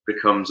just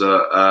becomes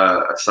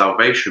a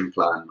salvation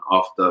plan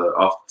after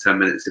 10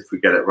 minutes if we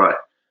get it right.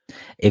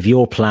 If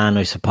your plan,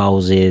 I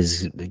suppose,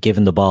 is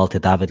giving the ball to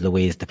David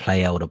Luiz to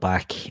play out of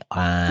back,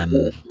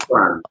 the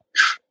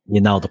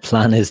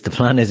plan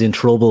is in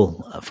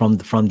trouble from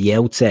the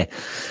outset.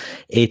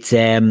 It's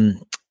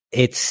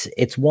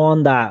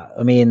one that,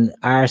 I mean,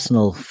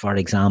 Arsenal, for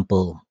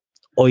example,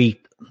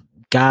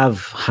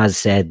 Gav has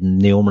said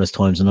numerous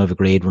times, and I've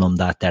agreed with him,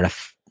 that they're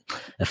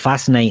a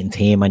fascinating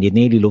team, and you'd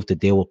nearly love to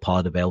deal with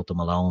pod about them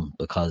alone,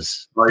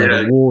 because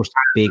they're the worst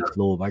big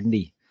club, aren't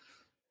they?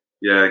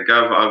 Yeah,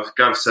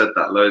 Gav said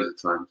that loads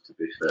of times, to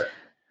be fair.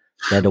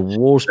 They're the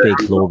worst big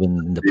club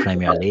in the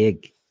Premier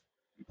League.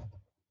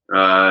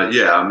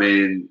 I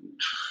mean,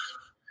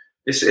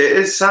 it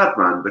is sad,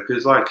 man,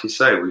 because like you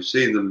say, we've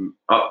seen them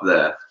up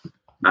there,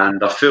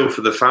 and I feel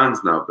for the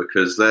fans now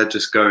because they're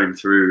just going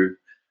through,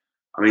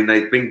 I mean,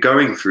 they've been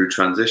going through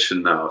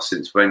transition now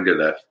since Wenger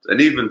left.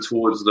 And even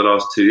towards the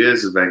last 2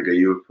 years of Wenger,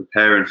 you were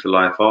preparing for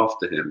life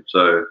after him.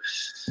 So,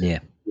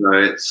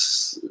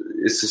 it's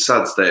a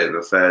sad state of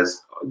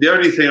affairs. The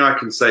only thing I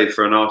can say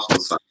for an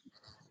Arsenal fan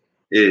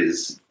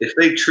is, if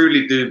they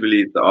truly do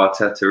believe that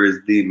Arteta is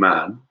the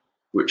man,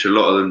 which a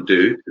lot of them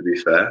do, to be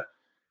fair,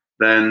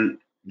 then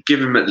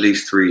give him at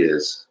least 3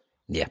 years.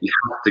 Yeah. You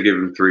have to give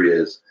him 3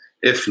 years.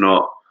 If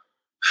not,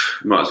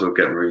 you might as well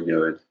get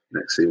Mourinho in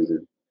next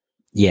season.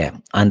 Yeah,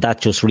 and that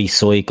just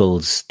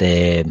recycles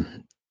the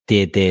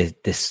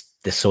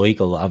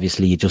cycle.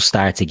 Obviously, it just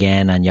starts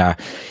again, and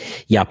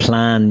your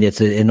plan,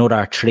 it's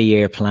another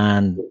 3-year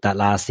plan that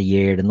lasts a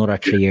year, another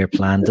 3-year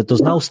plan.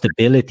 There's no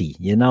stability,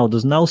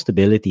 there's no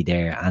stability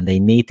there, and they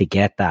need to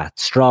get that.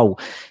 Stroh,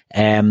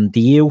 do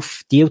you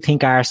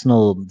think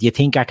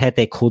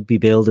Arteta could be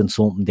building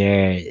something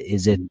there?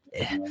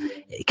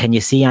 Can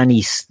you see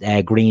any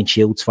green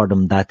shoots for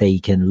them that they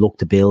can look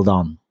to build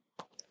on?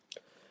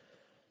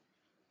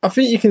 I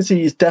think you can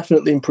see he's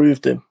definitely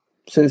improved him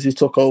since he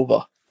took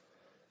over.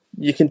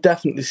 You can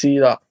definitely see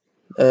that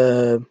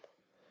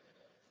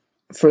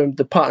from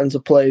the patterns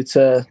of play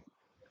to,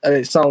 and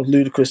it sounds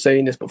ludicrous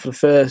saying this, but for the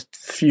first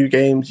few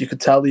games, you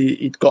could tell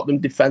he'd got them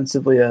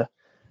defensively a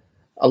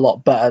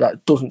lot better.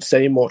 That doesn't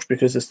say much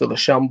because they're still a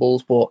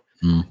shambles, but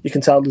you can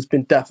tell there's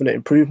been definite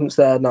improvements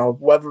there. Now,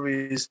 whether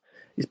he's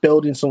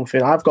building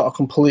something, I've got a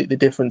completely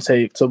different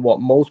take to what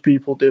most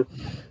people do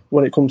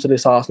when it comes to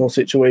this Arsenal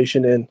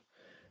situation. And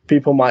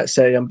people might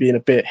say I'm being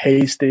a bit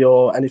hasty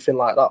or anything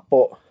like that,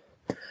 but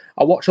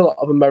I watch a lot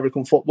of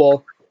American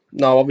football.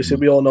 Now, obviously,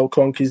 we all know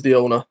Kroenke's the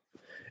owner.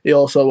 He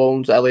also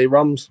owns LA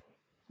Rams,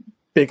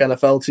 big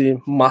NFL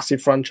team,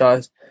 massive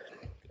franchise.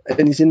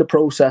 And he's in the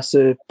process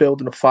of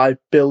building a £5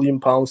 billion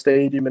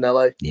stadium in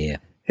LA. Yeah.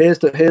 Here's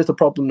the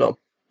problem, though.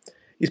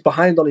 He's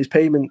behind on his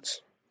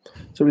payments.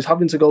 So he's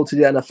having to go to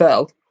the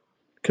NFL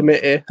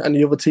committee and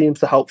the other teams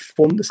to help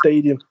fund the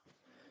stadium.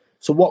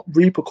 So what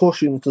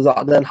repercussions does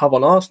that then have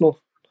on Arsenal?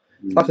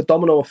 It's like a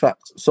domino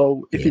effect.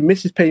 So if he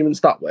misses payments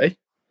that way,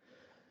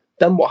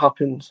 then what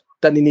happens?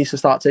 Then he needs to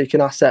start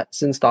taking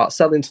assets and start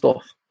selling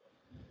stuff.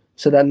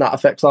 So then that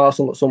affects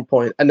Arsenal at some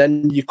point. And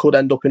then you could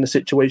end up in a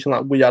situation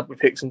like we had with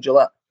Hicks and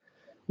Gillette,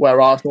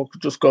 where Arsenal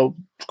could just go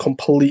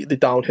completely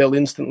downhill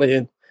instantly.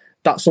 And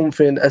that's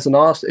something as an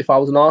Arsenal, if I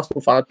was an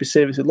Arsenal fan, I'd be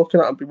seriously looking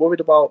at and be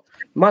worried about.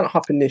 It might not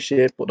happen this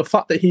year, but the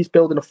fact that he's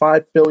building a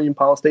 £5 billion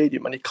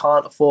stadium and he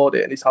can't afford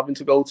it and he's having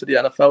to go to the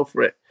NFL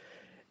for it,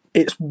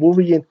 it's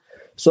worrying.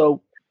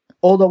 So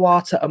although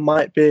Arteta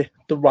might be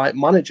the right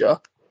manager,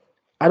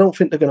 I don't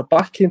think they're going to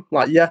back him.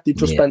 Like, they've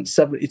just spent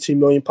 £72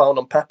 million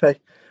on Pepe,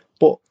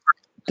 but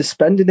they're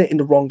spending it in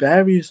the wrong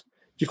areas.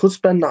 You could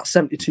spend that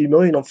 £72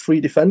 million on 3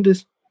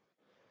 defenders.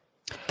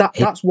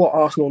 That's what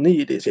Arsenal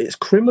need. It's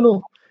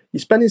criminal. You're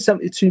spending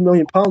 £72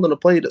 million on a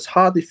player that's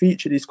hardly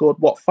featured. He scored,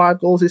 5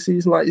 goals this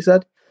season, like you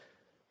said?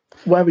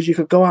 Whereas you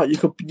could go out, you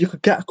could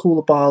get a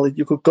Koulibaly,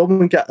 you could go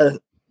and get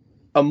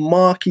a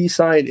marquee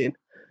signing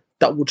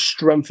that would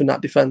strengthen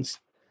that defence.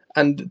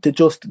 And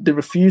they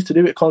refuse to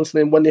do it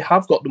constantly. And when they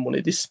have got the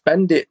money, they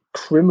spend it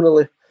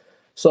criminally.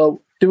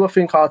 So do I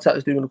think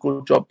Arteta's doing a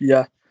good job?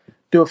 Yeah.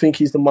 Do I think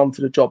he's the man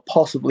for the job?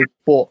 Possibly.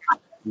 But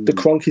the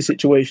Kroenke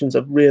situation's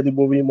a really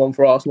worrying one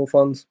for Arsenal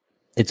fans.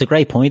 It's a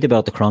great point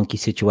about the Kroenke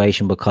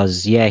situation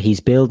because, he's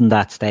building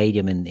that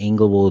stadium in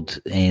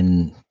Inglewood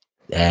in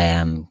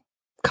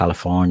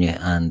California,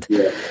 and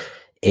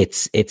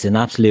it's an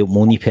absolute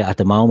money pit at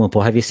the moment.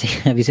 But have you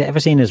ever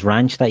seen his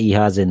ranch that he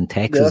has in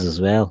Texas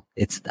as well?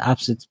 It's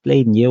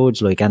bleeding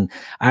huge, and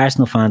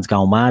Arsenal fans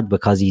go mad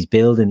because he's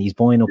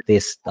buying up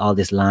all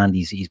this land,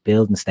 he's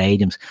building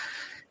stadiums.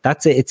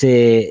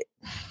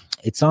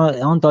 It's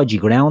on dodgy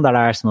ground at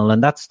Arsenal,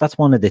 and that's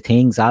one of the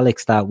things,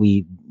 Alex, that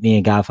me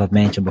and Gav have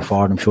mentioned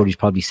before, and I'm sure he's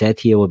probably said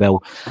to you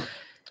about,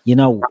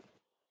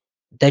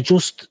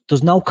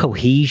 there's no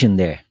cohesion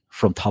there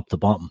from top to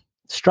bottom.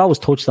 Stroll's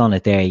touched on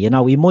it there. They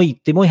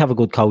might have a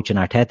good coach in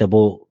Arteta,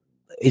 but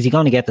is he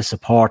going to get the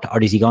support,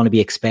 or is he going to be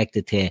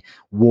expected to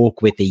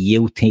work with the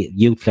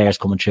youth players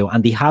coming through?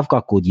 And they have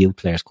got good youth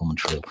players coming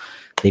through.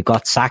 They've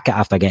got Saka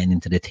after getting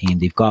into the team.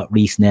 They've got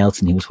Reece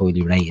Nelson, who was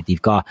highly rated.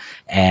 They've got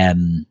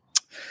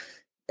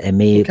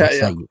Emil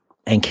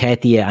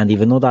Nketiah, and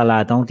even another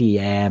lad, don't they?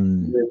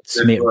 Emil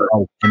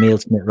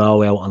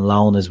Smith-Rowe out on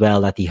loan as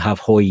well, that they have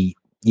high,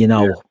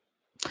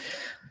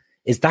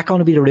 Is that going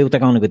to be the route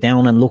they're going to go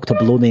down and look to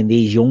blood in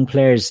these young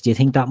players? Do you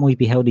think that might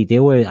be how they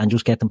do it and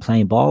just get them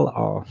playing ball?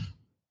 Or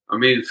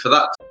For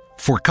that.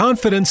 For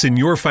confidence in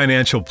your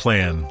financial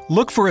plan,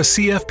 look for a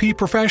CFP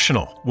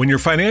professional. When your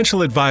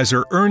financial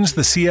advisor earns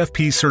the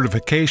CFP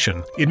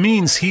certification, it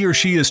means he or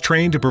she is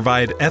trained to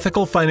provide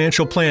ethical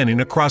financial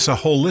planning across a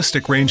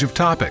holistic range of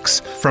topics,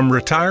 from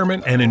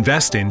retirement and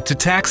investing to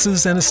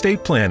taxes and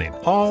estate planning,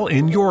 all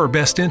in your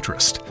best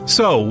interest.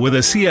 So, with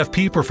a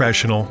CFP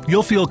professional,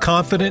 you'll feel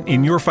confident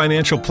in your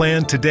financial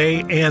plan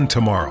today and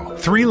tomorrow.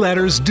 3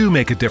 letters do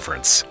make a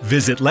difference.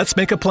 Visit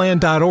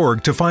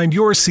letsmakeaplan.org to find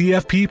your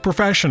CFP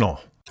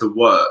professional. To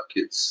work,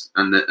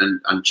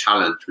 and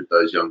challenge with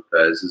those young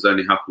players has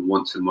only happened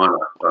once in my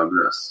lifetime.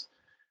 I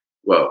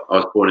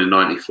was born in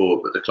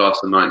 94, but the class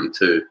of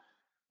 92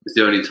 is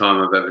the only time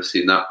I've ever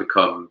seen that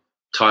become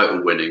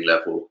title winning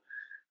level.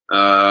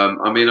 I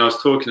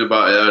was talking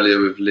about it earlier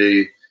with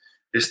Lee.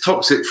 It's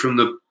toxic from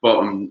the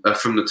bottom,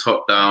 from the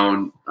top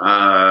down.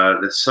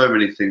 There's so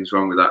many things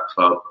wrong with that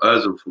club.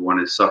 Ozil, for one,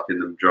 is sucking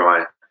them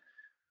dry.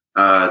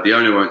 The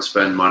owner won't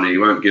spend money, he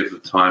won't give the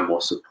time or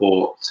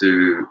support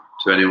to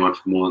anyone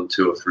for more than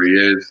 2 or 3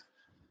 years.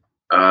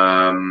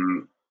 I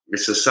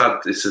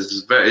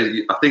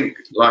think,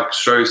 like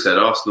Stroh said,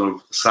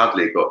 Arsenal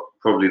sadly got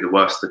probably the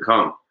worst to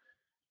come.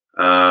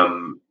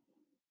 And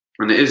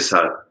it is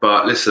sad.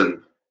 But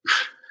listen,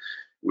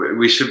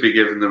 we should be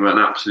giving them an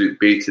absolute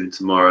beating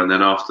tomorrow. And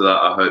then after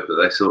that, I hope that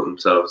they sort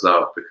themselves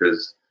out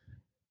because,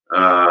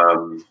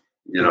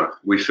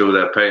 we feel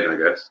their pain, I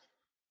guess.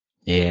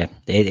 Yeah,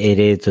 it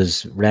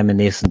is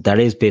reminiscent. There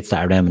is bits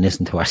that are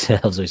reminiscent to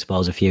ourselves, I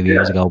suppose, a few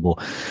years ago, but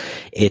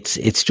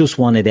it's just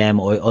one of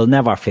them. I'll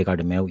never figure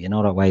them out,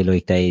 that way.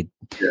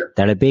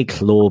 They're a big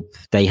club.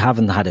 They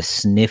haven't had a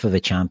sniff of a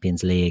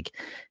Champions League.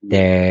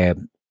 They're,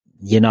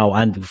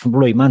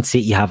 and Man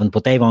City haven't,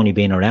 but they've only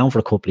been around for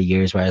a couple of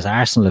years, whereas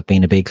Arsenal have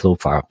been a big club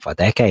for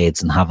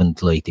decades and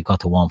haven't, they've got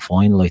to one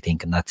final, I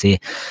think, and that's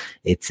it.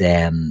 It's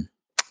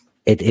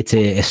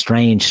a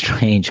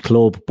strange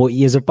club, but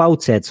you've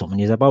about said something.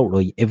 You're about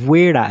right. If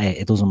we're at it,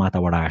 it doesn't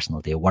matter what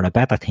Arsenal do. We're a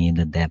better team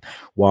than them.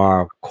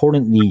 We're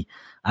currently,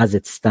 as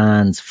it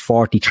stands,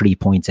 43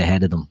 points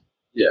ahead of them.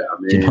 Yeah,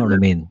 do you know what I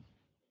mean?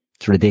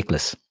 It's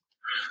ridiculous.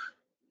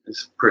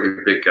 It's a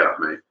pretty big gap,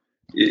 mate.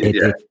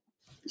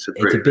 It's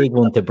a big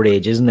one to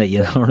bridge, isn't it?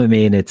 You know what I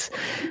mean? I said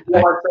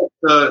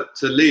to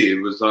Lee,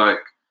 it was like,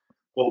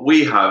 what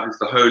we have is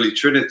the Holy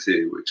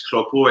Trinity, which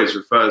Klopp always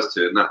refers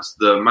to, and that's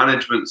the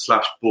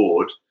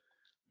management/board,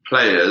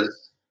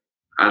 players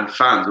and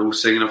fans all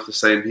singing off the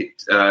same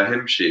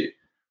hymn sheet.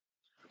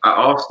 At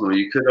Arsenal,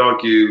 you could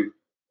argue,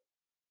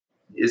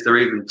 is there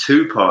even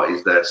 2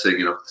 parties there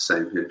singing off the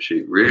same hymn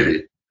sheet,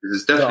 really? Because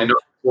it's definitely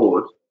not the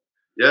board.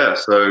 Yeah,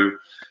 so,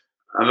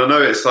 and I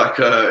know it's like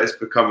it's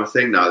become a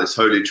thing now, this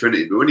Holy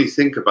Trinity, but when you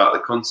think about the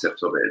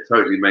concept of it, it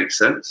totally makes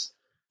sense.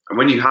 And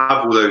when you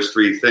have all those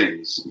 3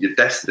 things, you're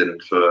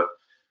destined for.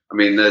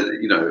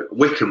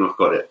 Wickham have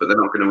got it, but they're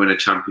not going to win a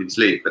Champions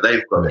League. But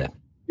they've got it.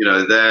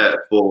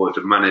 their board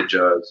and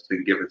manager has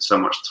been given so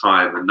much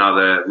time, and now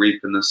they're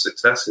reaping the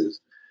successes,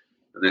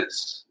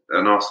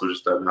 and Arsenal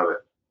just don't have it.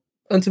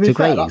 And to be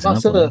fair,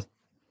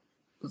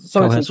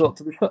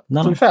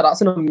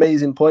 that's an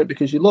amazing point,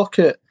 because you look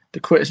at the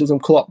criticism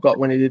Klopp got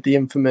when he did the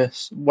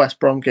infamous West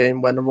Brom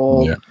game, when they're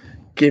all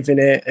giving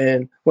it,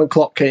 and when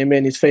Klopp came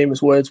in, his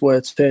famous words were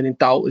turning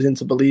doubters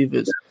into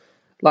believers.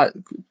 Like,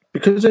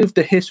 because of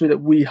the history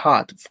that we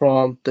had,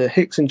 from the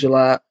Hicks and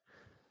Gillette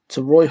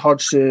to Roy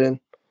Hodgson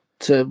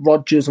to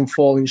Rodgers and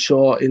falling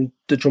short in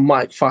the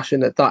dramatic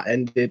fashion that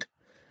ended,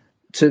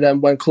 to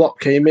then when Klopp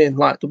came in,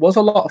 like, there was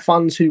a lot of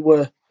fans who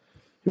were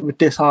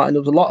disheartened.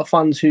 There was a lot of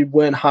fans who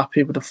weren't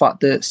happy with the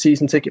fact that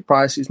season ticket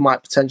prices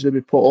might potentially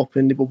be put up,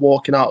 and they were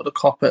walking out of the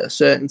Kop at a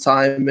certain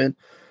time, and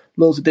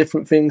loads of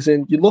different things.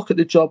 And you look at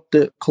the job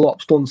that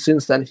Klopp's done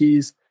since then,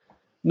 he's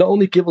not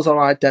only given us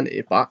our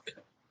identity back,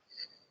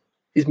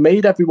 he's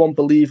made everyone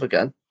believe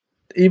again.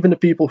 Even the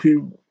people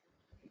who,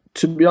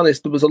 to be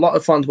honest, there was a lot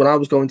of fans when I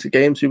was going to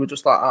games who were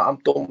just like, I'm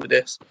done with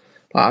this.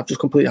 Like, I've just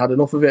completely had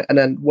enough of it. And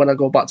then when I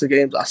go back to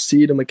games, I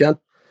see them again.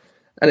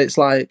 And it's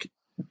like,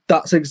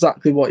 that's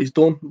exactly what he's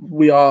done.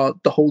 We are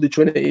the Holy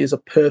Trinity is a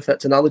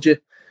perfect analogy.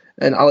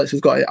 And Alex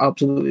has got it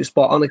absolutely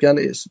spot on again.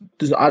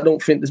 I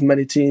don't think there's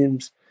many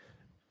teams,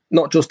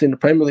 not just in the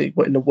Premier League,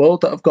 but in the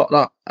world, that have got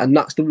that. And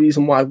that's the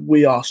reason why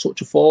we are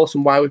such a force,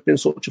 and why we've been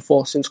such a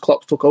force since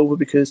Klopp took over,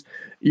 because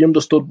he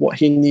understood what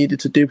he needed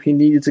to do. He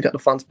needed to get the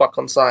fans back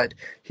on side.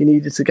 He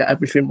needed to get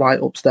everything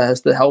right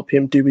upstairs to help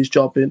him do his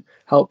job and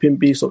help him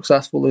be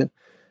successful. And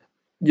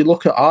you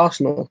look at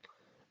Arsenal,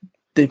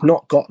 they've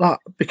not got that,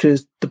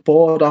 because the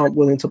board aren't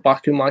willing to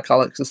back him, like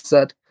Alex has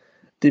said.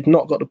 They've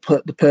not got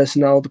the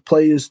personnel. The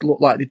players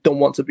look like they don't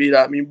want to be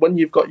there. I mean, when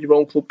you've got your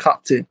own club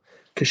captain,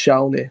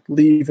 Koscielny,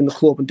 leaving the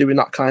club and doing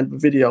that kind of a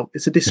video,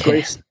 it's a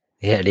disgrace.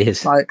 Yeah, it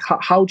is. Like,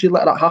 how do you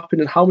let that happen?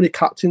 And how many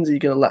captains are you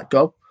going to let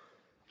go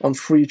on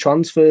free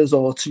transfers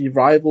or to your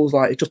rivals?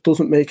 Like, it just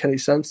doesn't make any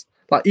sense.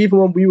 Like, even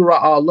when we were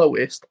at our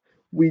lowest,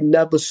 we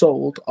never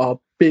sold our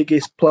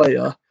biggest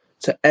player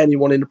to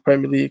anyone in the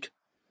Premier League.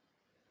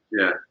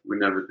 Yeah, we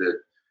never did.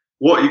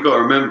 What you got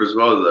to remember as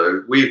well,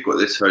 though, we've got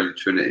this Holy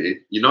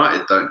Trinity.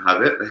 United don't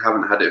have it. They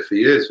haven't had it for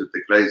years with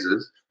the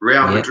Glazers.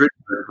 Real Madrid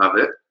don't have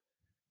it.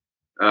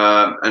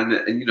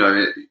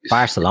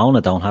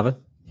 Barcelona don't have it.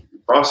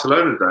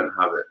 Barcelona don't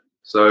have it.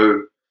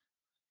 So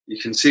you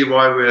can see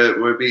why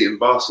we're beating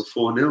Barca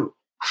 4-0.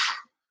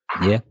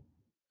 Yeah.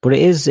 But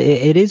it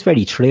is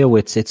very true.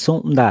 It's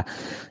something that,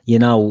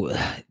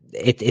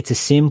 it's a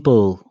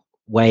simple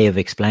way of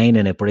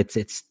explaining it, but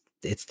it's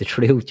the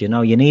truth.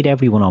 You need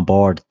everyone on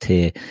board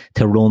to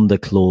run the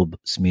club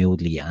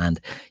smoothly, and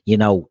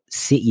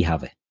City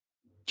have it.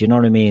 Do you know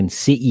what I mean?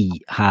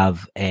 City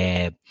have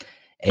a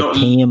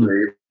team.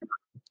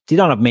 They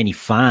don't have many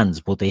fans,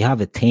 but they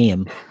have a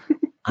team,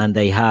 and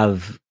they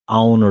have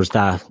owners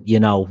that we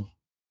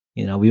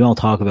won't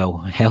talk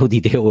about how they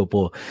do it,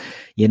 but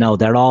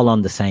they're all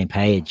on the same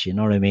page. You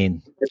know what I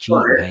mean? It's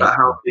not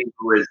how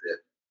people is it?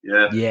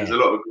 Yeah. There's a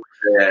lot of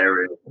grey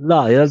area.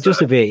 No,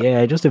 just a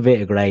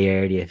bit of grey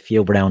area, a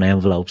few brown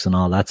envelopes and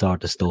all that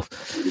sort of stuff.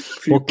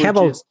 But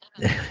Kevo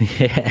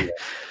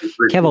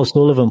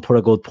Sullivan put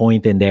a good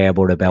point in there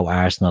about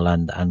Arsenal,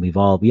 and we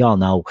all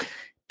know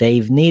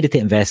they've needed to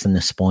invest in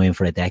the spine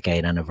for a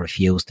decade and have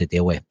refused to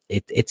do it.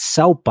 It's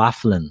so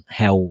baffling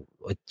how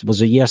it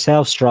was.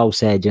 Yourself, Stroh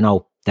said,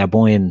 they're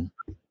buying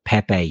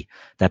Pepe.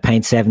 They're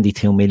paying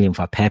 72 million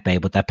for Pepe,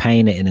 but they're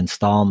paying it in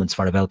installments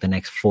for about the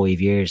next 5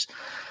 years,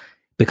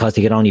 because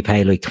they could only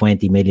pay like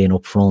 20 million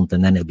up front,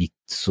 and then it'll be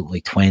something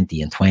like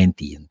 20 and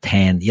 20 and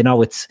 10.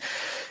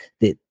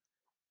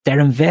 They're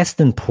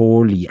investing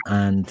poorly,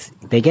 and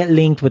they get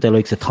linked with the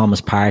likes of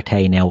Thomas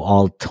Partey now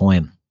all the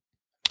time.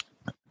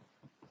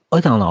 I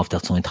don't know if they'll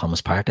sign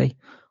Thomas Partey.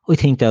 I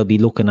think they'll be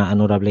looking at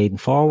another bleeding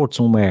forward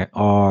somewhere,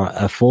 or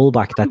a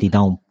fullback that they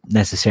don't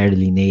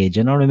necessarily need.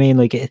 You know what I mean?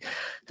 Like,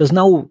 there's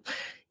no,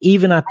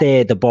 even at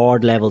the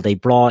board level, they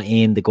brought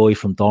in the guy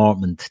from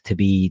Dortmund to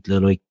be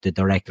like the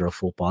director of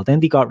football. Then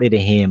they got rid of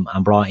him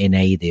and brought in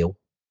Adil,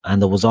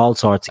 and there was all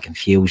sorts of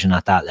confusion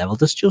at that level.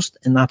 There's just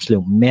an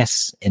absolute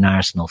mess in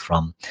Arsenal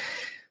from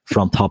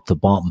top to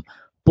bottom.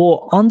 But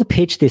on the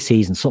pitch this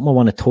season, something I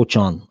want to touch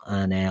on,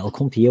 and I'll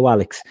come to you,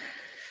 Alex.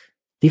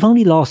 They've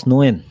only lost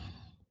 9,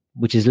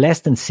 which is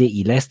less than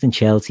City, less than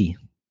Chelsea.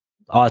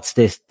 Oh, it's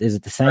this. Is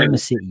it the same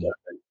as City?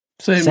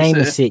 Same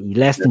as City,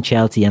 less than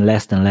Chelsea and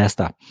less than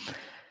Leicester.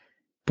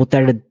 But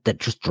they're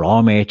just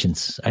draw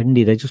merchants, aren't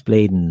they? They're just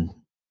played in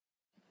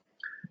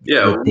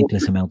a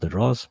ridiculous amount of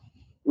draws.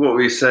 What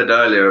we said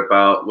earlier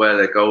about where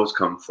their goals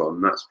come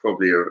from, that's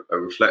probably a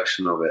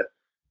reflection of it.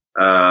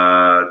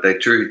 They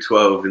drew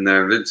 12 in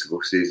their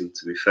Invincible season,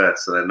 to be fair,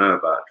 so they know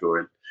about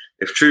drawing.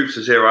 If Troops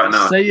was here right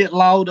now, say it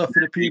louder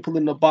for the people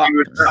in the back.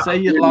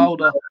 Say it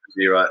louder.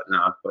 Right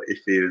now, but if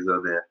he was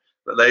on there,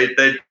 but they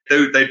do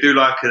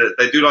like it.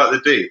 They do like the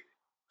D.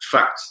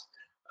 Facts.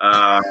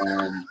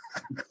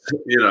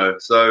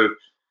 So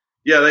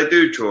yeah, they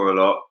do draw a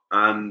lot,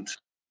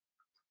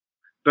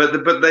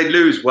 but they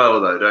lose well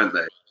though, don't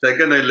they? they're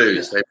going to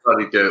lose. They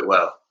bloody do it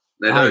well.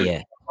 They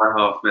don't by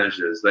half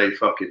measures. They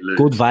fucking lose.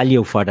 Good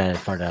value for the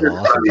loss.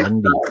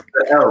 You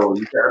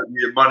get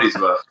your money's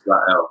worth for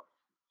that L.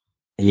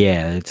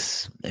 Yeah,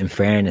 it's in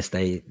fairness,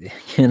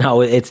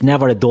 it's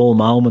never a dull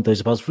moment, I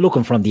suppose,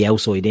 looking from the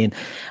outside in.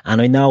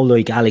 And I know,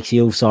 like Alex,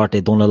 you've sort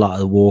of done a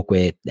lot of work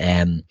with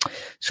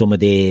some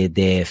of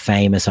the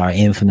famous or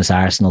infamous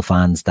Arsenal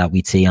fans that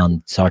we'd see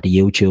on sort of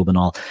YouTube and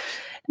all.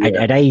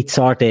 Yeah. Are they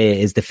sort of,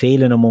 is the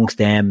feeling amongst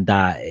them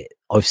that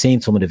I've seen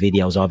some of the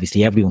videos,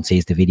 obviously everyone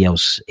sees the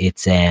videos,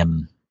 it's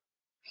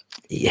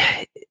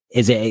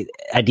is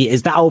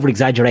that over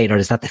exaggerated, or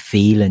is that the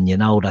feeling,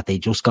 that they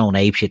just go on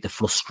apeshit? The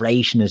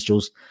frustration is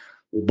just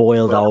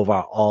boiled over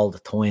all the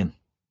time.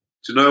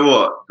 Do you know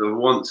what? The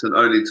once and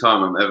only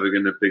time I'm ever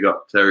going to big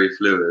up Terry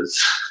Flewers,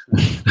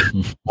 I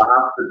have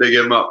to big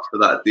him up for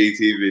that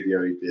DT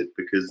video he did,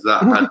 because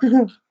that had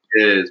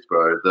years,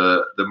 bro.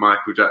 The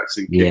Michael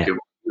Jackson kick, it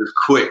was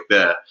quick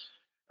there.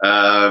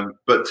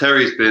 But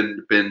Terry's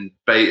been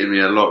baiting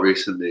me a lot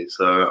recently,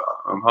 so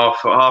I'm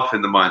half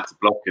in the mind to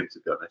block him, to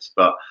be honest.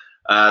 But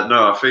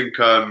no, I think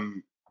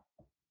the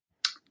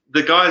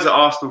guys at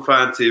Arsenal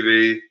Fan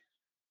TV,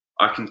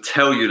 I can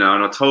tell you now,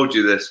 and I told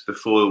you this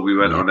before we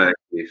went on air,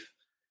 Keith,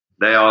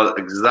 they are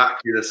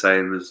exactly the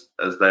same as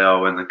they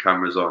are when the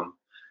camera's on.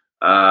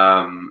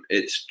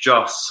 It's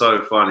just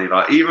so funny.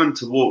 Like, even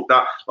to walk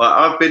that, like,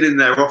 I've been in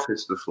their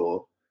office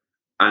before,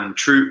 and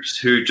Troops,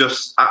 who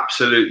just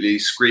absolutely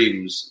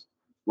screams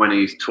when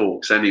he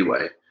talks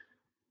anyway.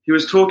 He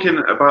was talking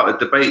about a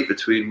debate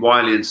between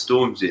Wiley and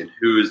Stormzy,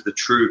 who is the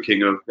true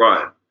king of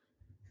grime.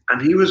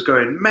 And he was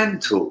going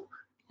mental.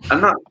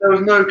 And there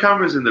was no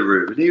cameras in the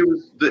room. And he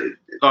was,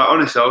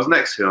 honestly, I was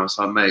next to him. I was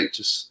like, mate,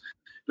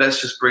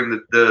 let's just bring the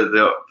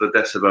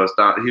decibels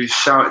down. He was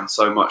shouting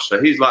so much.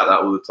 So he's like that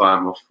all the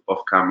time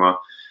off camera.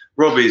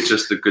 Robbie's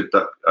just a good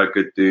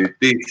dude.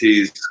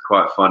 DT's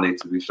quite funny,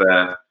 to be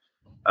fair.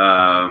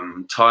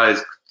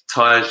 Ty's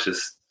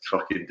just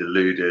fucking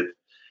deluded.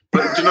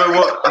 But do you know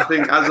what? I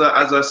think as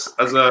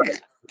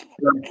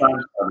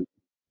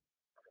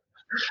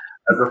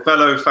a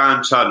fellow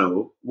fan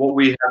channel, what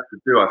we have to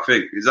do, I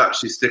think, is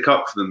actually stick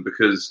up for them,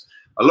 because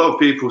a lot of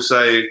people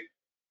say,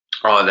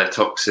 "Oh, they're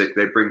toxic.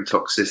 They bring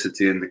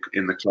toxicity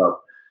in the club."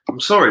 I'm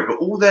sorry, but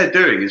all they're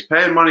doing is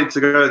paying money to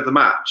go to the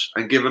match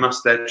and giving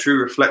us their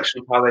true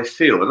reflection of how they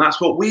feel, and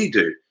that's what we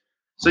do.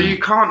 So you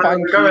can't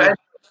go at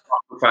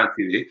Fan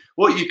TV.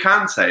 What you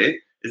can say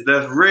is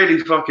they're really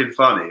fucking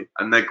funny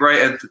and they're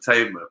great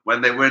entertainment. When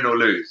they win or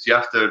lose, you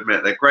have to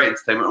admit they're great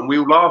entertainment, and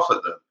we'll laugh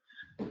at them.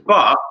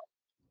 But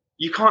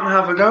you can't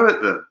have a go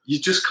at them. You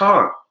just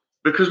can't.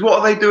 Because what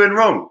are they doing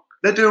wrong?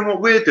 They're doing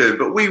what we're doing,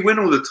 but we win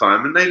all the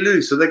time and they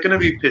lose, so they're going to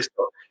be pissed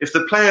off. If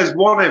the players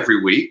won every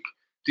week,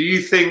 do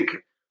you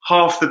think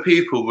half the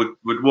people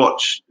would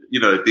watch,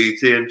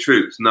 DT and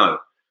Troops? No,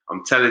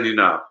 I'm telling you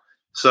now.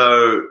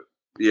 So,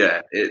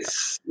 yeah,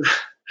 it's...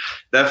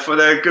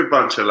 They're a good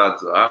bunch of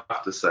lads, I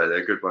have to say.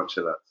 They're a good bunch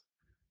of lads.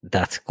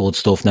 That's good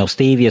stuff. Now,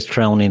 Stevie has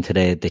thrown into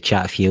the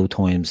chat a few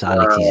times.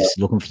 Alex, he's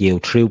looking for you.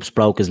 Troops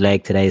broke his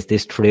leg today. Is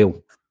this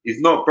true?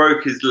 He's not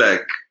broke his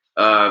leg.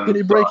 Did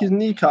he break his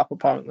kneecap,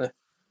 apparently?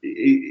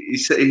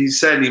 He's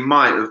saying he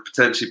might have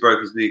potentially broke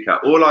his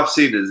kneecap. All I've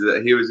seen is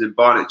that he was in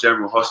Barnet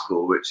General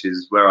Hospital, which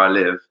is where I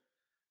live.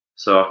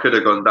 So I could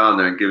have gone down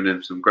there and given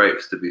him some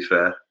grapes, to be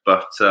fair.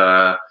 But...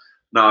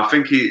 no, I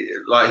think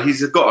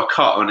he's got a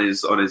cut on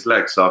his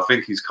leg, so I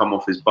think he's come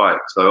off his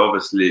bike. So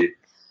obviously,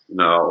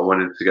 I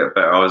want him to get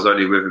better. I was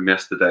only with him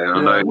yesterday, and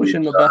I know wish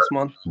him the best,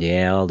 man.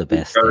 Yeah, all the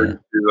best.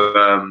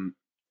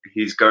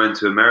 He's going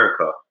to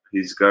America.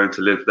 He's going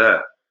to live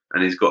there,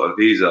 and he's got a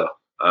visa.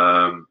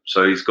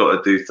 So he's got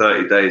to do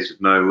 30 days with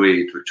no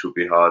weed, which will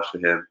be hard for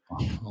him.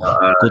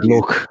 Good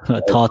luck.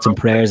 Thoughts and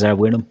prayers are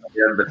with him.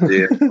 The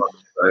embassy,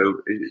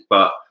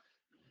 but.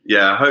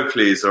 Yeah,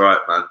 hopefully he's all right,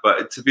 man.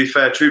 But to be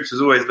fair, Troops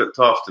has always looked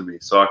after me,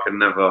 so I can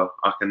never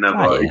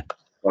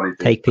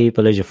take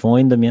people as you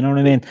find them. You know what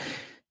I mean?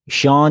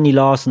 Shawnee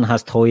Lawson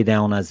has Toy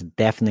down as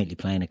definitely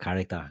playing a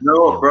character.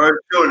 No, bro,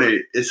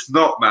 Shawnee, it's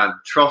not, man.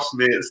 Trust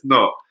me, it's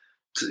not.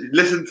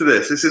 Listen to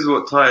this. This is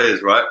what Ty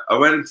is, right? I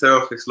went into the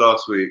office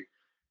last week.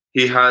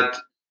 He had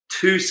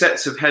 2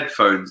 sets of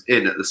headphones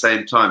in at the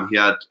same time. He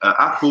had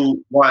Apple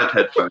wired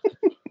headphones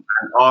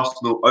and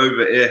Arsenal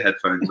over-ear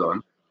headphones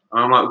on.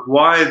 And I'm like,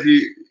 why have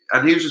you...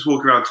 And he was just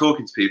walking around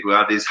talking to people. He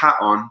had his hat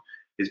on,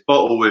 his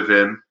bottle with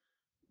him.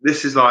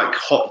 This is like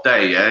hot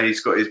day, yeah? He's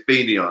got his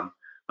beanie on.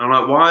 And I'm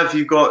like, why have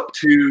you got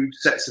 2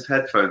 sets of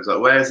headphones? Like,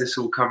 where's this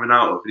all coming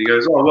out of? And he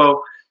goes, oh,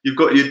 well, you've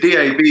got your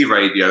DAB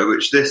radio,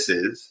 which this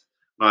is.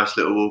 Nice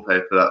little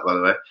wallpaper, that, by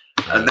the way.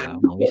 And then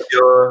you've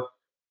got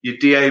your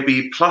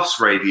DAB Plus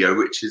radio,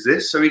 which is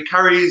this. So he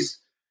carries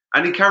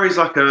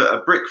like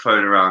a brick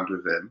phone around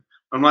with him.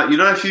 I'm like,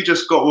 if you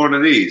just got one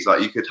of these,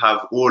 like, you could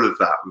have all of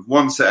that with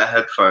one set of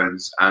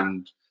headphones,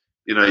 and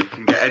you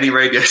can get any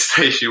radio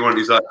station you want.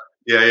 He's like,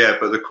 yeah,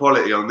 but the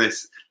quality on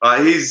this,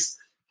 like,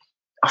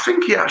 I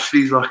think he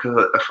actually is like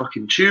a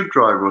fucking tube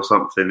driver or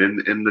something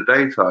in the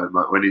daytime,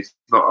 like when he's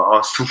not at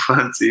Arsenal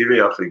Fan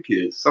TV. I think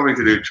he is something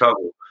to do with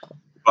travel.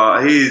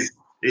 but he's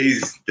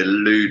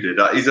deluded.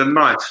 He's a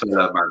nice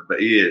fella, man, but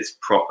he is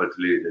proper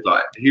deluded.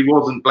 Like, he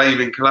wasn't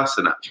blaming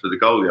Kolasinac for the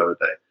goal the other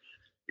day.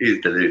 He's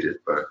deluded,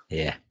 bro.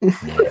 Yeah.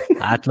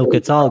 Look,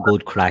 it's all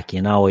good crack,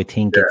 you know. I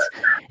think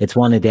it's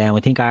one of them. I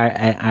think our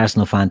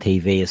Arsenal Fan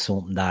TV is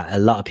something that a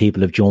lot of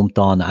people have jumped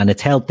on, and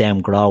it's helped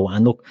them grow.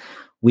 And look,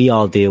 we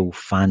all do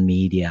fan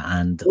media,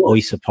 and I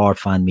support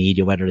fan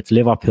media, whether it's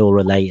Liverpool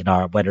related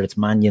or whether it's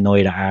Man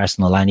United or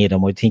Arsenal, any of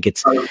them. I think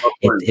it's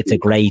a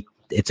great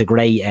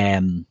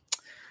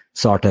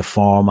sort of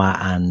format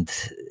and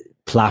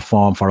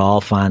platform for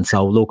all fans.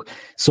 So look,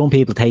 some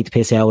people take the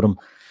piss out of them,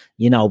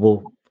 you know,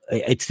 but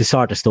it's the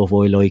sort of stuff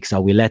I like,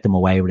 so we let them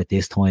away with it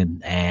this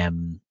time.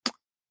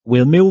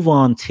 We'll move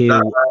on to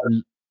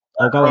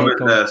go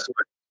ahead.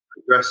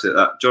 Address it,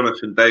 that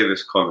Jonathan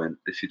Davis comment,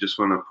 if you just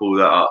want to pull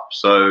that up.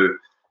 So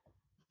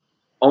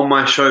on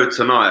my show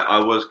tonight, I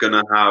was going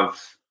to have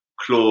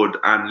Claude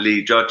and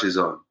Lee Judges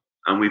on,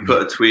 and we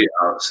put a tweet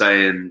out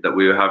saying that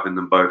we were having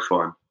them both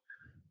on.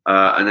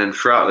 And then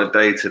throughout the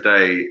day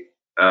today,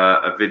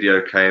 a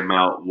video came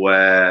out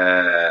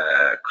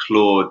where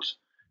Claude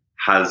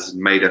has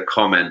made a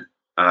comment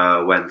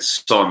when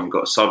Son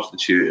got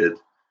substituted.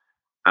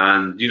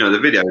 And, you know, the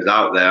video is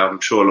out there. I'm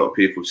sure a lot of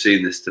people have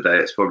seen this today.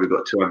 It's probably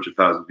got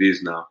 200,000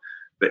 views now.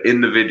 But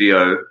in the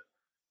video,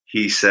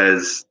 he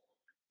says,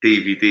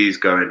 DVD's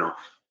going off.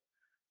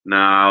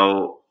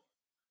 Now,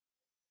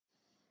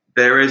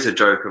 there is a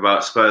joke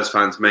about Spurs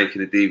fans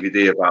making a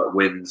DVD about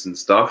wins and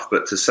stuff,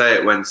 but to say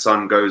it when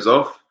Son goes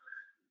off,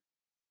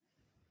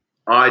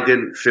 I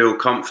didn't feel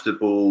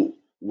comfortable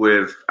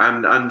with,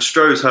 and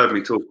Stroh's heard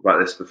me talk about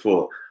this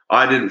before,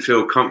 I didn't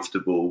feel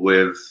comfortable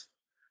with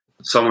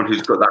someone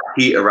who's got that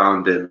heat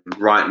around him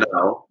right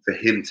now for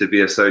him to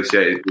be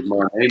associated with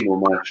my name or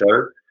my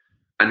show.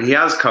 And he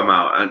has come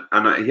out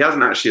and he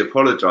hasn't actually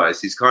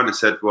apologised. He's kind of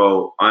said,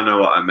 well, I know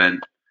what I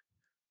meant,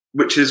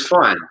 which is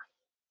fine.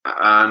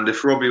 And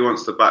if Robbie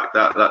wants to back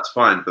that, that's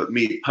fine. But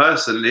me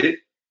personally,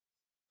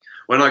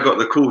 when I got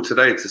the call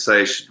today to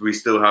say, should we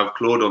still have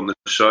Claude on the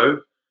show?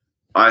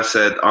 I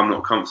said, I'm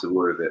not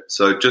comfortable with it.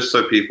 So just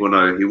so people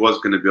know, he was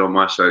going to be on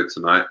my show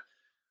tonight.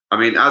 I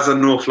mean, as a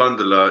North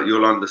Londoner,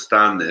 you'll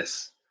understand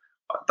this.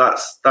 That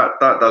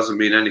doesn't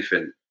mean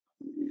anything.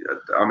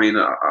 I mean,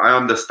 I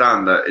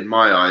understand that in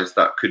my eyes,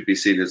 that could be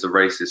seen as a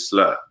racist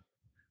slur.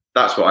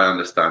 That's what I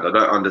understand. I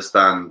don't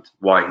understand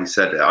why he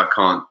said it. I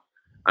can't.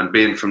 And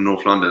being from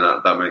North London,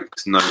 that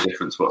makes no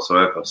difference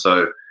whatsoever.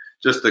 So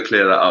just to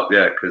clear that up,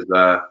 yeah, because,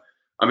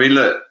 I mean,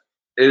 look,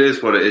 it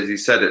is what it is. He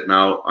said it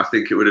now. I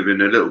think it would have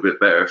been a little bit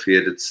better if he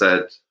had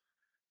said,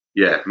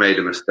 yeah, made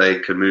a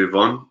mistake and move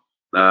on.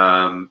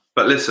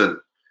 But listen,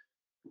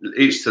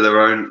 each to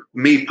their own.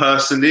 Me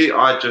personally,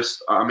 I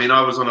was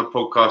on a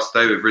podcast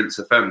today with Rinse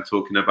FM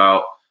talking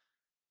about,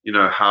 you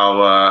know,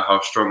 how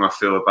strong I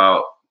feel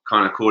about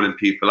kind of calling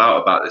people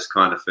out about this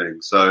kind of thing.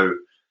 So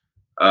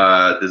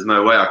there's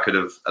no way I could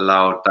have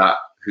allowed that,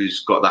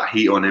 who's got that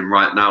heat on him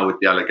right now with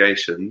the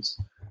allegations,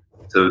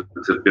 to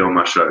be on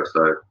my show.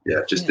 So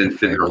yeah, just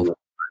didn't know.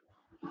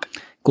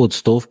 Good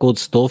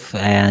stuff.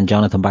 And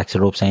Jonathan backs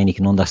it up, saying he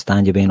can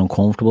understand you being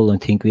uncomfortable,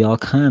 and think we all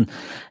can.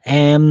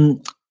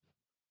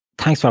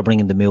 Thanks for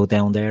bringing the mood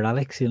down there,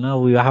 Alex. You know,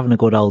 we were having a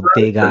good old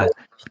dig at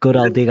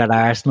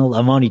Arsenal.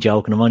 I'm only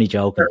joking. It's going to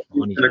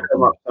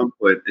come up at some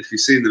point. If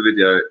you've seen the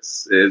video, it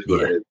is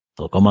what it is.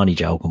 Look, I'm only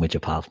joking with you,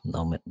 pal.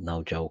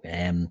 No joke.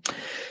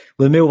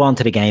 We'll move on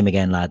to the game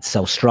again, lads.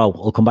 So, Stroh,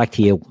 I'll come back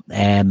to you.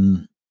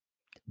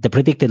 The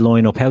predicted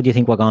lineup, how do you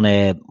think we're going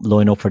to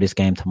line up for this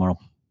game tomorrow?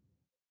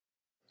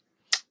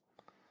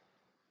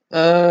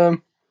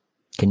 Can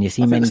you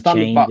see many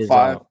changes?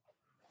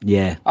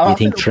 Yeah. Do you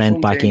think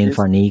Trent back in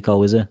for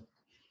Nico, is it?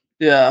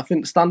 Yeah, I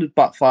think the standard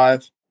back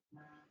five.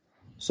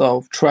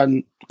 So,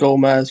 Trent,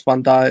 Gomez,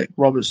 Van Dijk,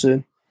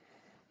 Robertson,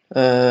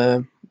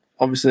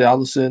 obviously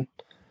Alisson.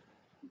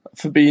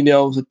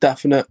 Fabinho's a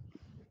definite.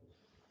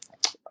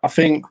 I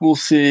think we'll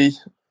see.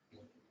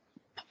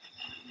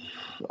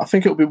 I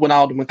think it'll be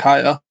Wijnaldum and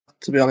Keita,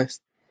 to be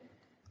honest.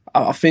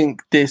 I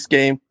think this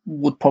game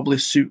would probably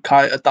suit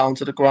Keita down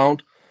to the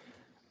ground.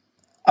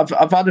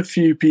 I've had a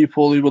few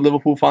people who were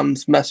Liverpool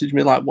fans message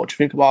me like, what do you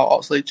think about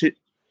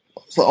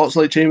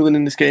Oxlade-Chamberlain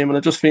in this game? And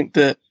I just think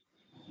that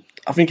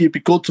he'd be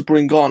good to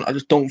bring on. I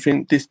just don't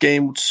think this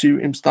game would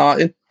suit him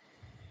starting.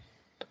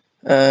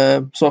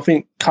 So I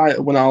think Keita,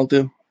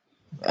 Wijnaldum,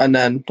 and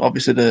then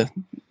obviously the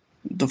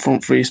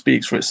front three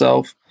speaks for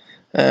itself.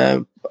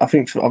 I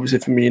think obviously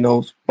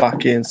Firmino's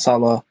back in,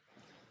 Salah.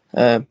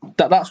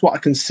 That's what I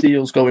can see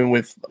us going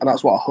with, and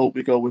that's what I hope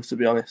we go with, to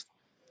be honest.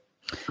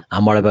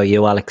 And what about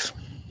you, Alex?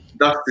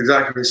 That's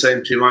exactly the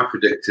same team I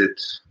predicted.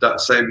 That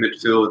same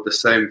midfield, the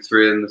same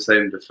three and the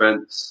same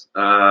defence.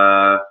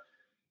 Yeah,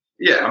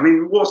 I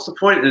mean, what's the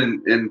point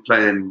in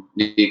playing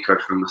Nico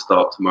from the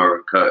start tomorrow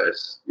and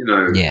Curtis? You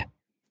know, yeah.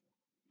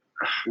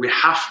 We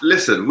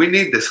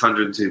need this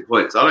 102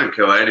 points. I don't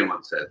care what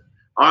anyone said.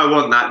 I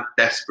want that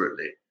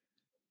desperately.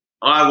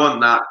 I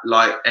want that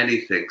like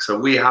anything. So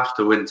we have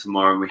to win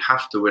tomorrow, and we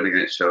have to win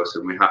against Chelsea.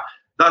 And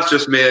That's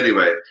just me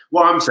anyway.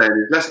 What I'm saying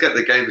is let's get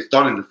the games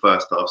done in the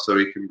first half so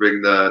we can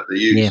bring the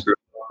youth through.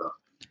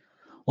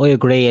 I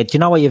agree. Do you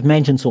know what? You've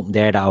mentioned something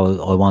there that I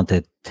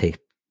wanted to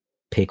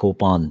pick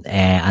up on,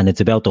 and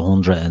it's about the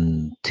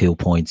 102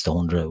 points, the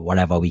 100,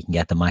 whatever we can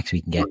get, the max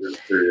we can get.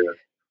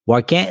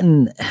 We're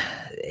getting,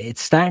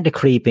 it's starting to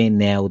creep in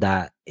now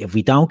that if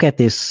we don't get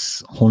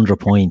this 100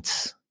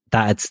 points,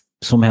 that it's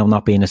somehow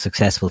not being a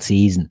successful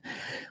season.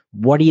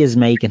 What are you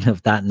making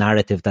of that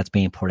narrative that's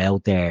being put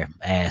out there,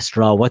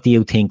 Straw? What do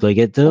you think? Like,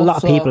 a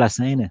lot of people are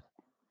saying it.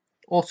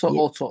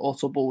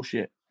 Utter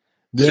bullshit.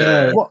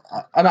 Yeah.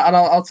 And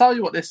I'll tell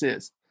you what this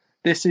is.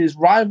 This is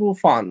rival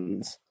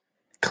fans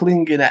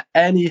clinging at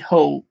any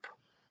hope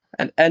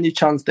and any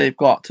chance they've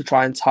got to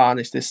try and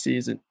tarnish this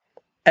season.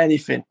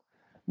 Anything.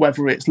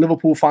 Whether it's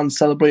Liverpool fans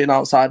celebrating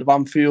outside of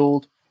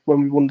Anfield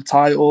when we won the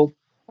title,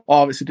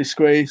 or it's a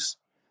disgrace.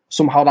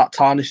 Somehow that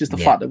tarnishes the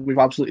fact that we've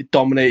absolutely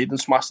dominated and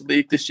smashed the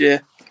league this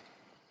year.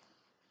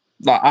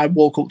 Like, I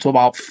woke up to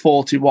about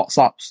 40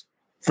 WhatsApps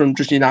from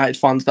just United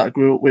fans that I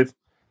grew up with,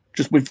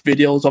 just with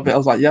videos of it. I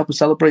was like, yeah, we're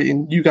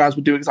celebrating. You guys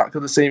would do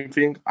exactly the same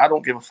thing. I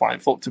don't give a flying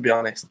fuck, to be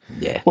honest.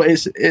 Yeah. But I've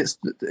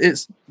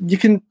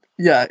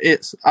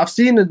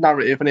seen the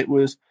narrative and it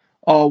was,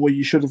 oh, well,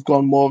 you should have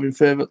gone more in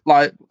further.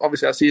 Like,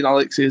 obviously I've seen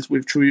Alex's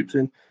with Troops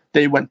and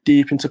they went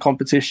deep into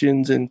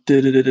competitions and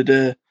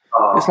da-da-da-da-da.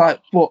 It's like,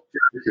 but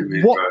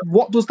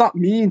what does that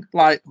mean?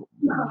 Like,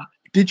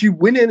 did you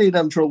win any of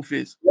them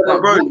trophies?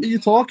 Like, what are you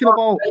talking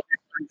about?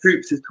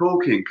 Troops is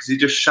talking because he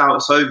just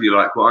shouts over you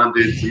like what I'm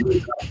doing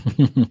to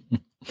you.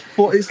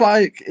 But it's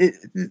like,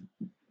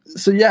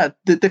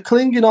 they're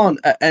clinging on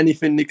at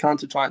anything they can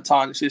to try and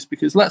tarnish this,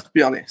 because let's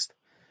be honest,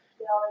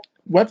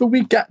 whether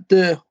we get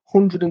the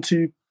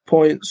 102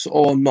 points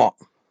or not,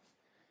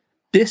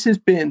 this has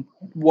been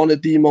one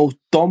of the most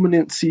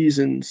dominant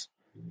seasons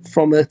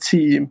from a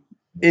team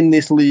in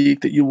this league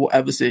that you will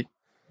ever see.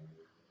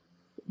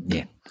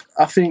 Yeah,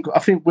 I think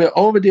we're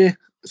already.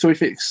 So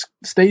if it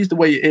stays the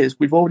way it is,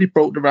 we've already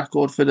broke the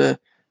record for the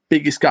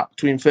biggest gap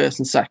between first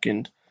and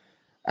second.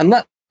 And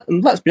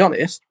let's be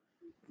honest,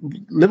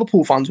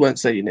 Liverpool fans weren't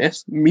saying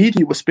this.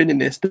 Media were spinning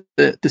this.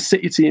 The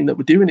City team that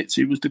we're doing it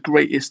to was the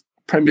greatest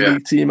Premier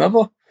League team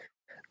ever.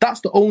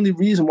 That's the only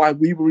reason why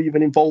we were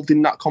even involved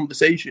in that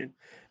conversation,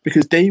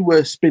 because they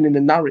were spinning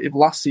the narrative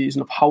last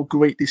season of how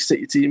great this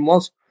City team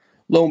was.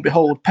 Lo and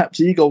behold, Pep's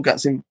ego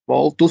gets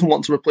involved, doesn't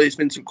want to replace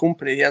Vincent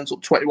Kompany. He ends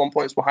up 21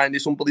 points behind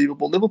this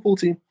unbelievable Liverpool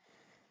team.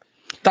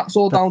 That's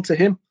all down to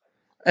him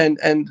and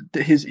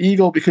his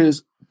ego,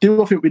 because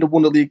do I think we'd have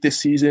won the league this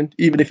season,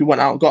 even if he went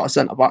out and got a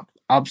centre-back?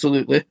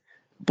 Absolutely.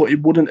 But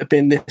it wouldn't have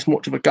been this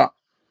much of a gap.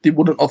 They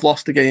wouldn't have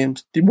lost the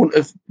games. They wouldn't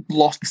have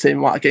lost the same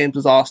amount of games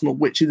as Arsenal,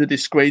 which is a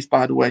disgrace,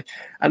 by the way.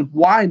 And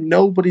why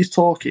nobody's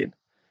talking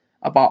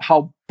about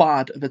how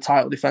bad of a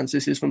title defence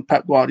this is from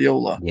Pep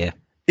Guardiola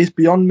is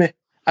beyond me.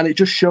 And it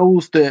just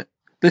shows that,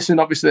 listen,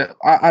 obviously,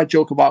 I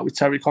joke about with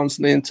Terry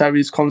constantly, and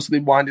Terry's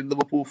constantly winding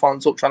Liverpool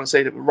fans up trying to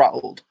say that we're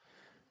rattled.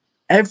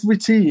 Every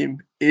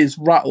team is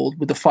rattled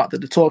with the fact that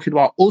they're talking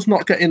about us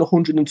not getting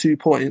 102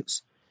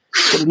 points,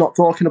 but they're not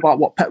talking about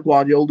what Pep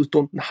Guardiola's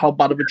done and how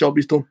bad of a job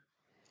he's done.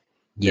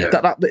 Yeah,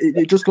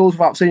 it just goes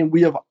without saying,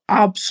 we have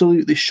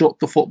absolutely shook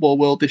the football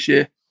world this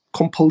year,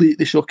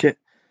 completely shook it,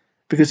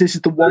 because this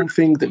is the one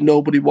thing that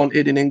nobody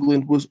wanted in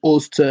England, was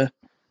us to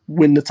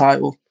win the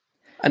title.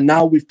 And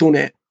now we've done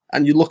it,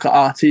 and you look at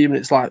our team and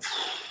it's like,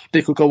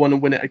 they could go on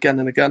and win it again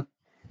and again.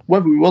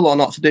 Whether we will or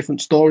not, it's a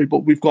different story, but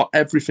we've got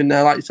everything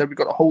there. Like you said, we've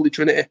got a holy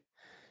trinity.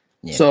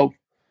 Yeah. So,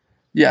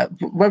 yeah,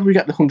 whether we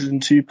get the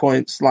 102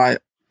 points,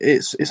 like,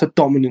 it's a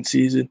dominant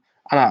season,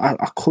 and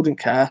I couldn't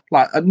care.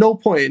 Like, at no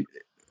point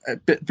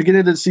at the beginning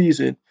of the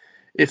season,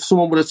 if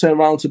someone would have turned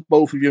around to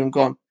both of you and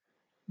gone,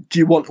 do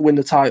you want to win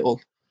the title?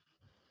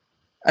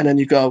 And then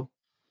you go,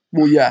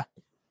 well, yeah.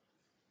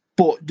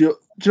 But do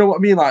you know what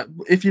I mean? Like,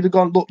 if you'd have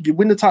gone, look, you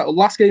win the title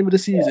last game of the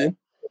season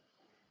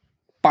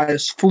by a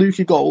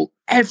fluky goal,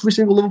 every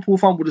single Liverpool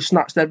fan would have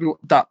snatched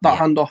that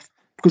hand off,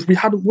 because we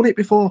hadn't won it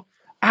before.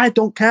 I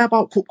don't care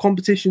about cup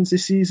competitions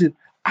this season.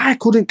 I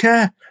couldn't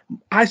care.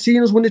 I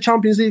seen us win the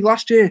Champions League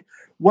last year.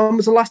 When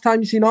was the last time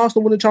you seen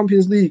Arsenal win the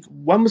Champions League?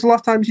 When was the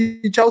last time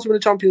you seen Chelsea win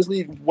the Champions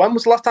League? When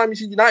was the last time you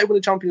seen United win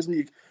the Champions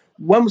League?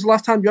 When was the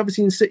last time you ever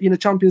seen City in a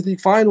Champions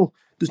League final?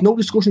 There's no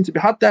discussion to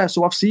be had there.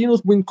 So I've seen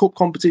us win cup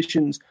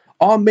competitions.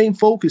 Our main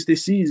focus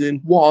this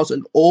season was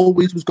and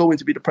always was going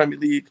to be the Premier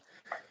League.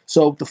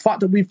 So the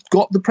fact that we've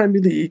got the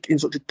Premier League in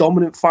such a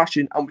dominant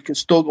fashion and we can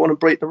still go on and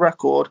break the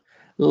record,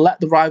 let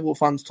the rival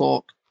fans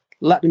talk.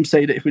 Let them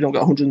say that if we don't get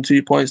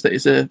 102 points, that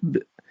it's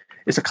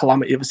a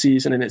calamity of a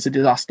season and it's a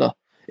disaster.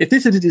 If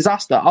this is a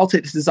disaster, I'll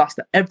take this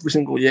disaster every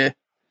single year.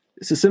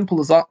 It's as simple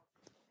as that.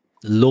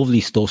 Lovely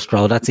stuff,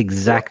 Stroh. That's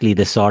exactly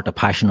the sort of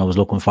passion I was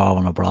looking for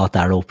when I brought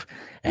that up.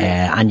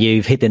 And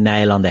you've hit the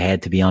nail on the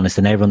head, to be honest,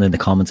 and everyone in the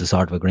comments is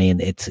sort of agreeing.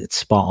 It's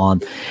spot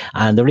on.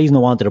 And the reason I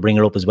wanted to bring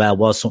it up as well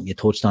was something you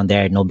touched on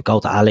there. Go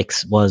to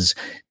Alex, was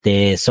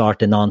the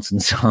sort of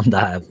nonsense on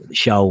that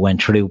show when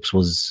Troops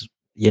was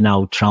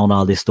throwing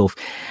all this stuff.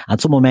 And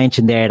someone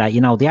mentioned there that,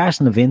 the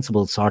Arsenal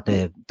Invincibles sort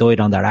of died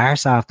on their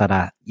arse after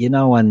that,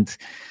 and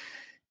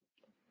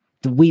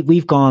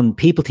we've gone,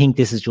 people think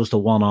this is just a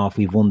one-off.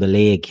 We've won the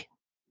league.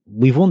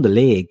 We've won the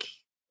league.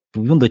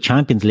 We won the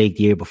Champions League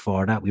the year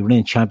before that. We were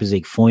in Champions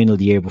League final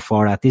the year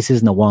before that. This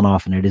isn't a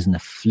one-off and it isn't a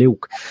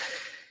fluke.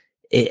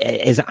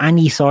 Is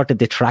any sort of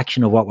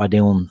detraction of what we're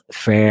doing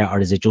fair, or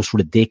is it just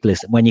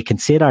ridiculous when you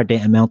consider the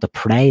amount of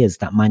praise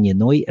that Man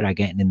United are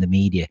getting in the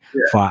media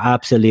for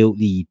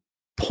absolutely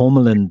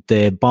pummeling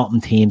the bottom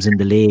teams in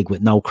the league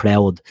with no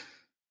crowd?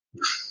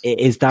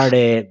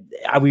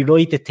 Are we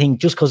right to think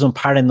just because I'm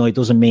paranoid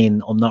doesn't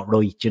mean I'm not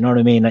right? Do you know what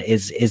I mean?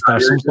 Is there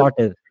some sort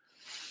of...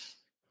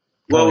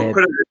 Well,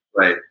 put it this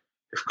way.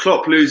 If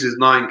Klopp loses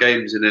 9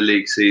 games in a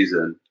league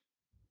season,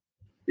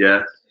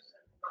 there's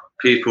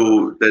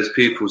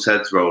people's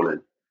heads rolling.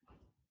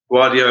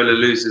 Guardiola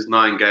loses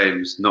 9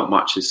 games, not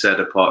much is said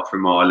apart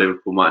from,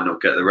 Liverpool might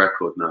not get the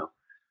record now.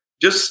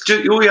 Just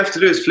all you have to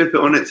do is flip it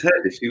on its head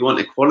if you want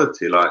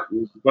equality. Like,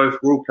 we're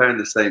all playing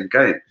the same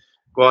game.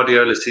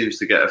 Guardiola seems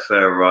to get a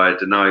fair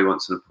ride, and now he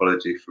wants an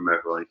apology from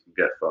everyone. He can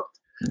get fucked.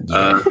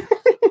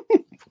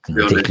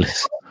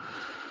 Ridiculous.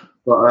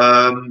 But,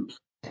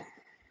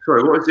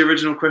 sorry, what was the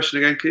original question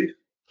again, Keith?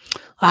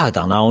 I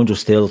don't know. I'm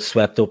just still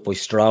swept up by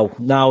straw.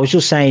 No, I was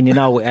just saying,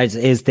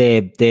 is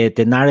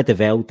the narrative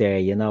out there?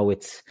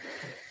 It's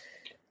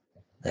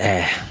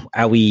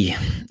are we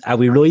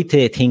right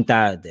to think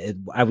that?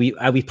 Are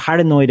we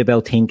paranoid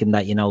about thinking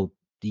that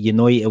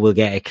United will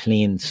get a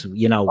clean?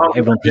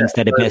 Everyone thinks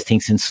they're the best thing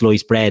since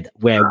sliced bread.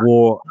 Where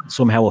we're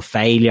somehow a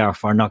failure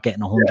for not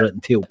getting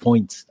 102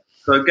 points.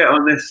 So get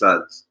on this,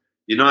 lads.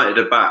 United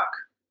are back,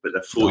 but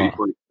they're 40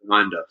 points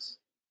behind us.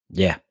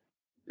 Yeah.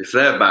 If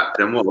they're back,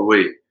 then what are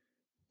we?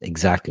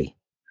 Exactly.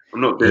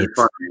 I'm not being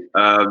funny.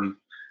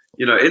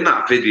 In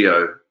that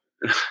video,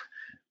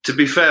 to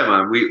be fair,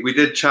 man, we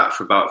did chat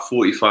for about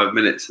 45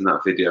 minutes in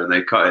that video, and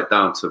they cut it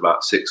down to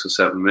about 6 or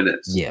 7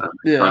 minutes. Yeah.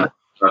 Kind of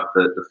got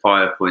the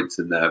fire points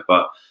in there.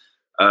 But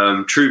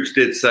Troops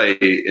did say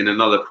in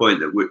another point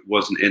that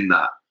wasn't in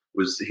that,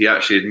 was he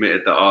actually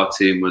admitted that our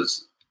team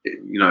was,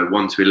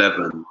 1 to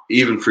 11,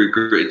 even through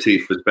gritted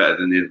teeth, was better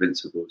than the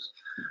Invincibles.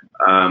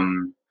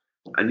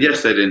 And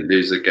yes, they didn't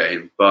lose a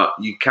game, but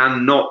you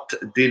cannot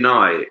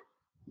deny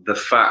the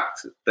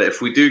fact that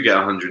if we do get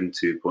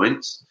 102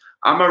 points,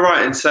 am I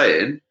right in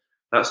saying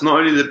that's not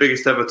only the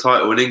biggest ever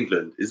title in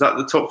England, is that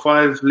the top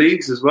 5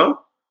 leagues as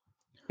well?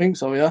 I think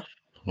so, yeah.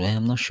 Yeah,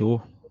 I'm not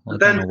sure. I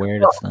don't know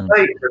where it stands.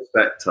 They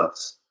respect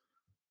us.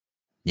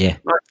 Yeah.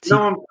 No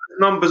one puts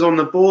numbers on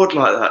the board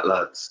like that,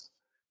 lads.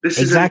 This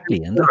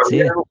exactly, and that's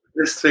it.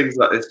 There's things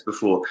like this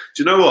before.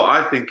 Do you know what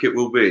I think it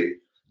will be?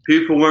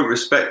 People won't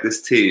respect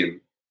this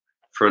team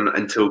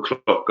until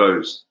Klopp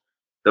goes.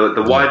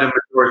 The wider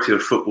majority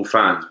of football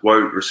fans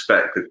won't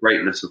respect the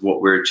greatness of what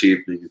we're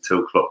achieving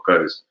until Klopp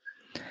goes.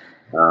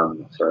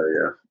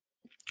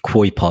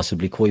 Quite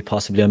possibly.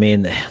 I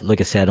mean,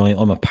 like I said,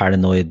 I'm a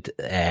paranoid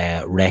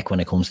wreck when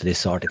it comes to this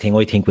sort of thing.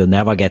 I think we'll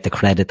never get the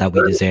credit that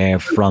we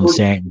deserve from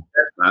certain...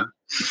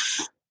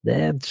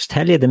 Just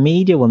tell you, the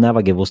media will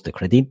never give us the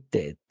credit.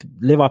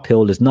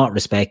 Liverpool is not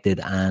respected,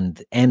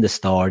 and end of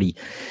story.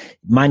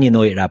 Man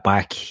United are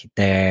back.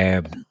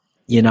 They're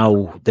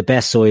the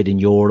best side in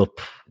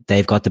Europe.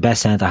 They've got the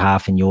best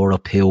centre-half in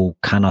Europe who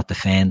cannot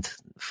defend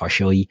for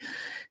sure.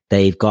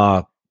 They've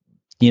got,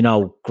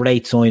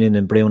 great signing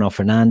in Bruno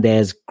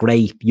Fernandes,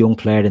 great young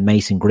player in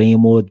Mason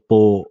Greenwood,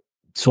 but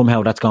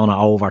somehow that's going to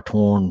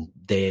overturn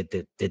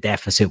the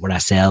deficit with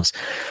ourselves.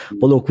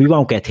 But look, we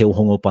won't get too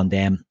hung up on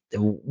them.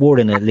 We're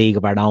in a league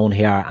of our own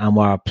here, and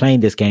we're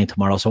playing this game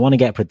tomorrow. So I want to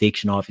get a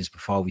prediction off this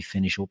before we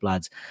finish up,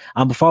 lads.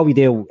 And before we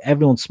do,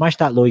 everyone smash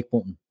that like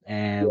button.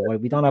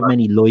 We don't have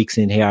many likes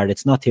in here.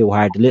 It's not too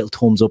hard. A little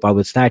thumbs up. I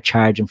will start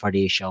charging for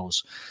these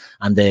shows,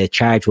 and the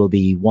charge will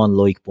be 1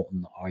 like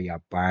button or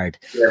you're barred.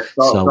 Yeah,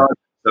 so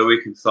we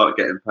can start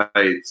getting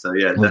paid. So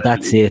yeah, well,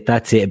 that's it.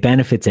 It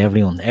benefits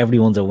everyone.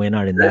 Everyone's a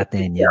winner in that.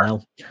 Then you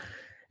know.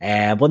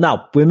 But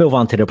now we'll move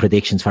on to the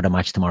predictions for the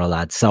match tomorrow,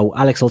 lads. So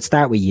Alex, I'll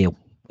start with you.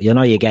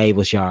 You gave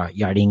us your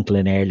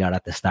inkling earlier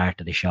at the start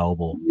of the show,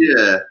 but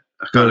yeah,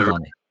 I kind of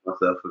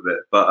myself a bit,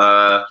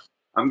 but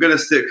I'm going to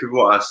stick with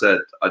what I said.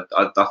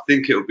 I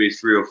think it will be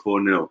 3 or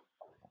 4-0.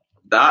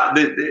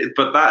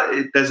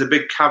 There's a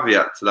big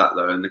caveat to that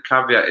though, and the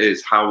caveat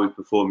is how we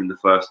perform in the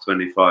first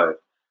 25.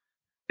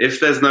 If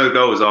there's no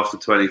goals after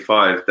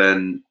 25,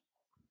 then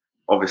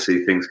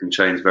obviously things can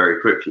change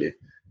very quickly.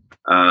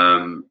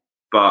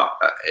 But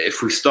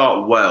if we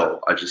start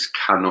well, I just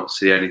cannot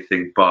see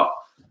anything but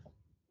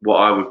what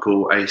I would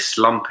call a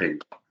slumping.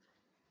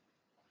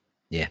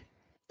 Yeah.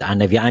 And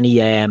have you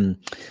any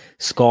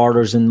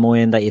scorers in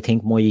mind that you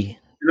think might... You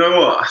know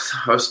what?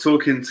 I was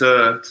talking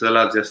to the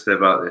lads yesterday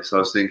about this. I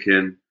was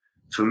thinking,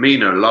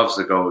 Firmino loves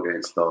a goal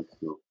against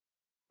Arsenal.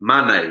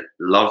 Mane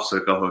loves a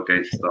goal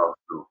against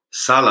Arsenal.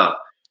 Salah,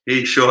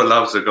 he sure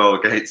loves a goal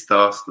against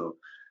Arsenal.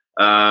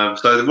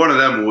 So one of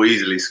them will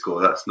easily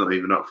score. That's not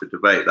even up for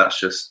debate. That's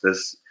just,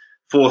 there's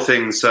 4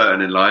 things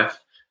certain in life.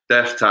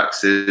 death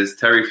taxes.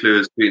 Terry Flew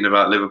is tweeting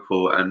about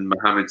Liverpool and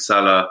Mohamed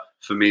Salah,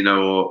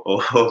 Firmino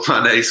or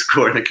Mane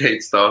scoring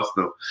against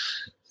Arsenal.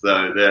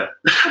 So, yeah.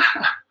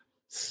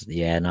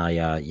 Yeah, no,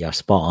 you're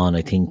spot on.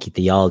 I think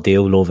they all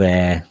do love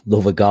a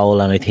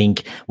goal, and I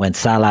think when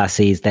Salah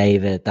sees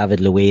David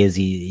Luiz,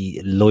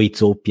 he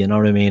lights up. You know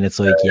what I mean? It's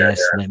like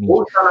let me.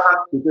 All Salah has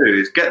to do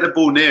is get the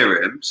ball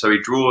near him, so he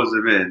draws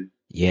him in.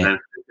 Yeah, and then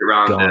stick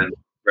around him.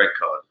 Red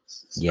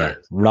cards. Yeah,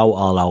 roll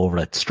all over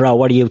it. Stroh,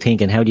 what are you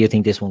thinking? How do you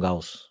think this one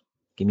goes?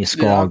 Give me a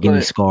score. Yeah, give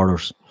me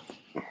scorers.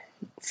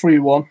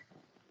 3-1.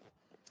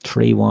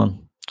 3-1.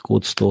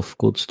 Good stuff.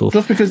 Good stuff.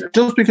 Just because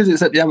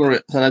it's at the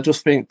Emirates, and I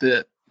just think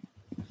that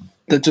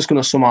they're just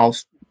going to somehow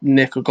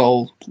nick a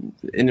goal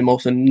in the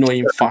most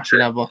annoying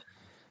fashion ever.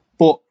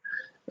 But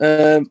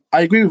I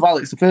agree with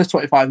Alex. The first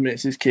 25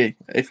 minutes is key.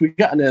 If we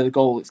get an early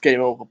goal, it's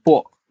game over.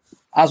 But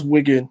as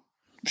Wigan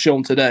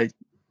shown today,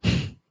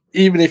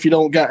 even if you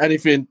don't get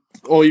anything,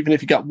 or even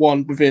if you get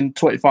one within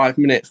 25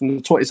 minutes, from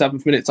the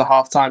 27th minute to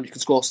half time, you can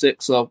score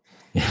 6. So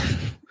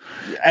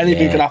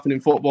anything can happen in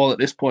football at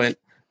this point.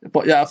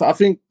 But yeah, I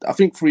think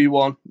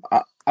 3-1.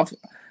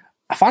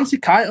 I fancy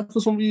Keita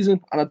for some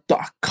reason, and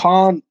I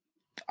can't.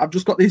 I've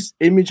just got this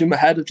image in my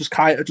head of just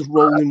Keita just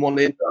rolling one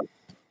in.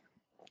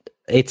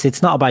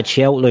 It's not a bad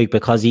shout, like,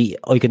 because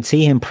I can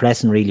see him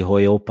pressing really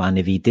high up, and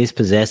if he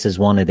dispossesses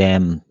one of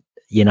them,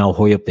 you know,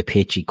 high up the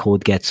pitch, he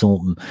could get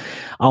something.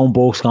 Owen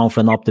Burke's going for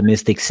an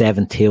optimistic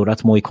 7-2.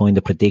 That's my kind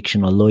of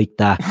prediction. I like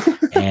that.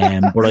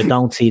 But I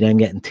don't see them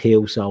getting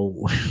 2, so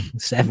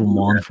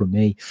 7-1 for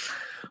me.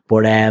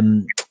 But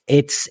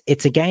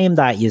it's a game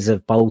that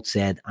you've both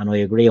said, and I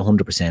agree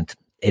 100%.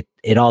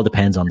 It all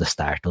depends on the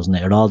start, doesn't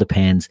it? It all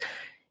depends.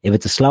 If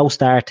it's a slow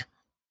start,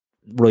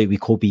 right, we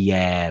could be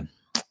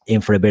in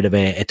for a bit of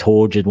a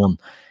turgid one.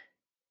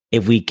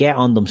 If we get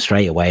on them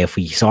straight away, if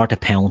we sort of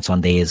pounce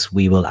on these,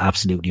 we will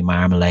absolutely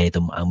marmalade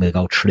them, and we'll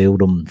go through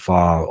them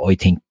for, I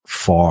think,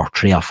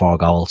 3 or 4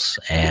 goals.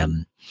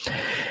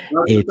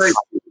 It's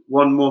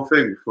one more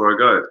thing before I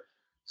go.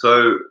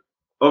 So,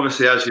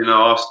 obviously, as you know,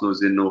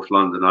 Arsenal's in North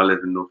London. I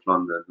live in North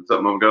London. I was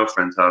at my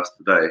girlfriend's house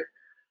today.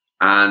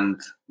 And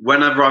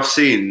whenever I've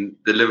seen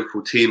the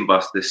Liverpool team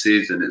bus this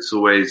season, it's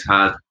always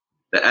had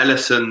the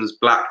Ellison's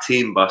black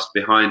team bus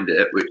behind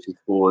it, which is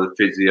for the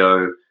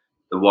physio,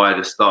 the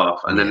wider staff.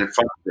 And then in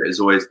front of it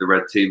is always the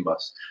red team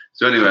bus.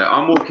 So anyway,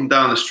 I'm walking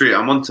down the street.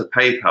 I'm onto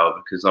PayPal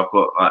because I've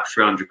got like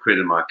 300 quid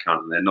in my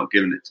account and they're not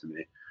giving it to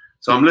me.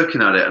 So I'm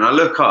looking at it and I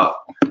look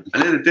up,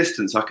 and in the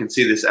distance I can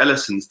see this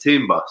Ellison's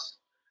team bus,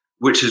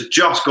 which has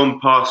just gone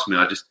past me.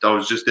 I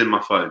was just in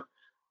my phone.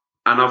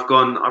 And I've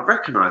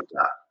recognised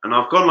that. And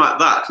I've gone like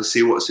that to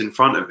see what's in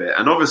front of it.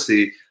 And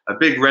obviously, a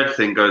big red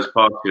thing goes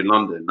past you in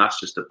London. That's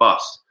just a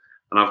bus.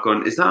 And I've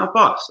gone, is that a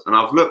bus? And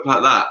I've looked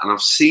like that, and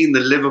I've seen the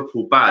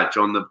Liverpool badge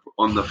on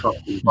the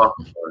fucking bus.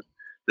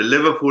 The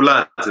Liverpool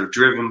lads have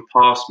driven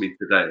past me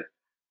today.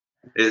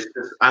 It's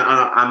just,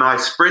 and I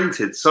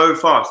sprinted so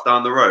fast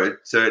down the road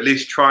to at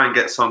least try and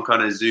get some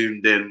kind of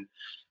zoomed in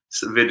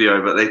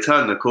video, but they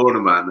turned the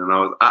corner, man, and I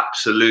was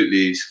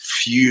absolutely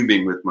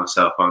fuming with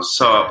myself. I was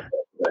so upset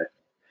today.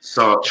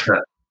 So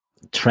upset.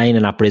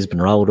 Training at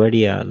Brisbane Road, were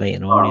you late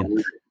in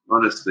Orient?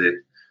 Honestly,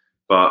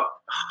 but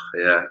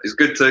yeah, it's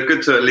good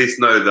to at least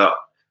know that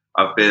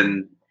I've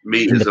been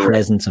in the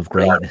presence of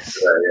greatness.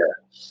 Yeah,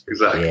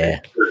 exactly.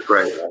 Yeah, it's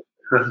great. Man.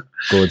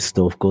 Good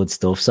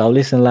stuff. So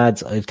listen,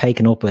 lads, I've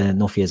taken up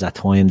enough of your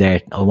time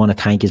there. I want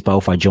to thank you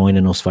both for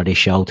joining us for this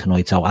show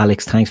tonight. So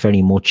Alex, thanks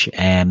very much.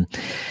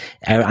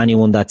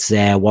 Anyone that's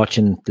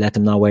watching, let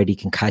them know where they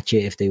can catch you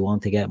if they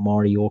want to get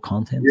more of your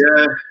content.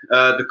 Yeah,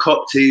 the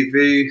COP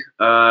TV.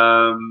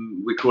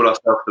 We call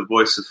ourselves the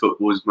voice of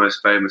football's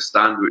most famous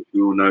stand, which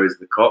we all know is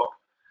the COP.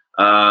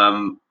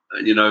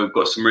 We've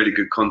got some really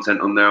good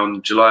content on there.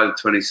 On July the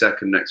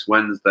 22nd, next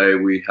Wednesday,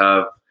 we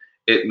have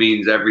It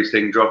Means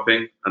Everything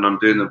dropping, and I'm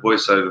doing the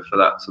voiceover for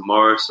that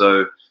tomorrow.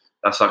 So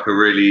that's like a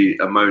really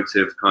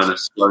emotive kind of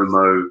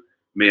slow-mo,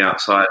 me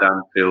outside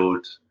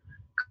Anfield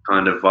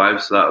kind of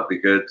vibe. So that would be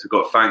good. We've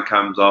got fan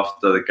cams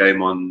after the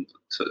game on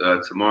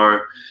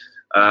tomorrow.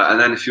 And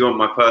then if you want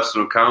my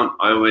personal account,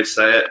 I always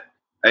say it,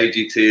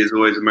 AGT is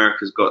always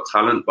America's Got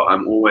Talent, but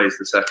I'm always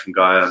the second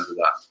guy under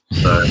that.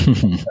 So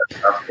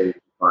that's really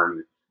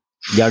fine.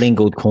 You're in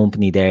good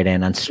company there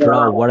then. And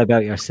Stroh, what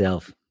about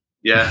yourself?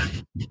 Yeah,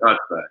 I'd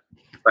say.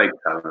 Fake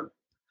talent.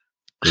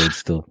 Good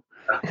stuff.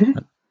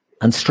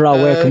 And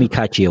Stroh, where can we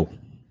catch you?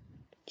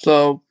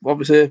 So,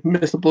 obviously,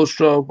 Mr.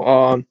 Bloodstroh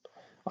on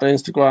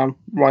Instagram,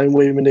 Ryan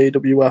Weeman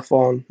AWF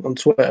on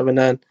Twitter, and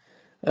then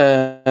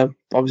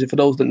obviously for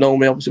those that know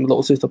me, obviously my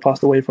little sister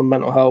passed away from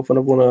mental health, and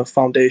I've run a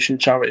foundation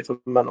charity for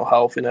mental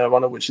health in her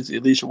honour, which is the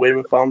Alicia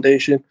Weeman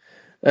Foundation,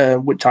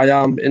 which I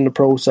am in the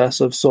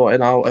process of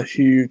sorting out a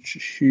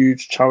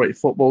huge charity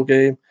football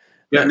game.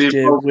 Get me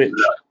involved with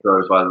that,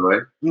 though, by the way.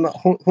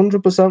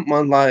 100%,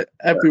 man. Like,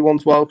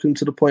 everyone's welcome,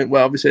 to the point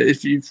where, obviously,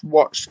 if you've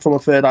watched from a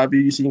third eye view,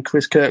 you've seen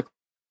Chris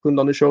Kirkland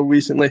on the show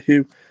recently,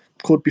 who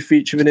could be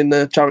featuring in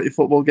the charity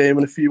football game,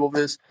 and a few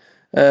others.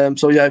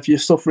 So yeah, if you're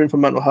suffering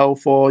from mental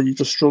health or you're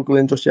just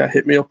struggling, just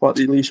hit me up at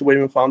the Alicia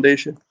Wayman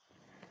Foundation.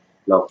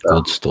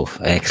 Good stuff,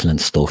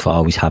 excellent stuff.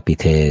 Always happy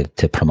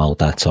to promote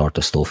that sort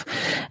of stuff.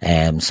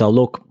 So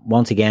look,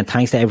 once again,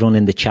 thanks to everyone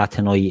in the chat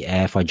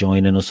tonight for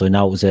joining us. I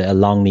know it was a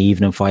long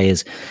evening for you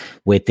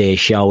with the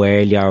show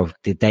earlier.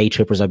 The day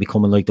trippers are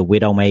becoming like the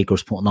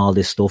Widowmakers, putting all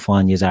this stuff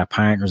on you. Our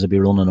partners will be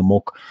running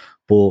amok.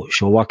 But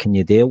sure, what can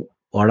you do?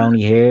 We're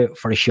only here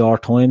for a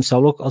short time. So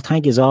look, I'll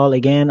thank you all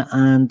again,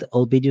 and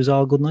I'll bid you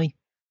all good night.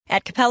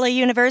 At Capella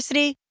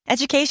University,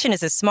 education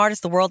is as smart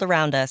as the world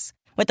around us.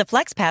 With the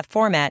FlexPath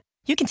format,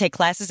 you can take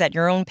classes at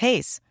your own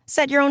pace,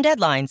 set your own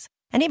deadlines,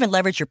 and even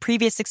leverage your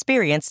previous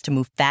experience to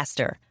move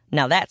faster.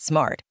 Now that's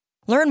smart.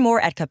 Learn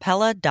more at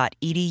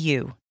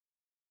capella.edu.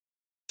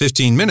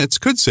 15 minutes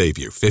could save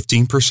you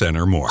 15%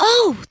 or more.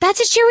 Oh,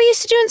 that's a cheer we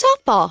used to do in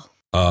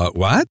softball.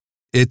 What?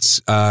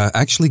 It's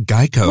actually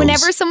Geico.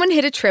 Whenever someone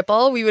hit a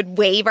triple, we would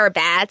wave our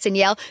bats and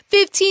yell,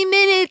 15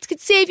 minutes could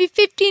save you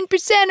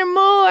 15% or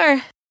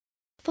more.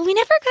 But we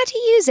never got to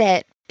use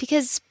it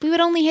because we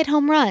would only hit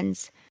home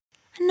runs.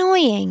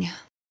 Annoying.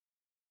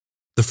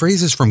 The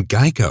phrase is from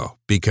Geico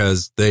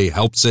because they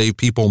help save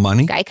people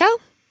money. Geico?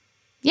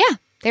 Yeah,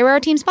 they were our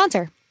team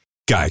sponsor.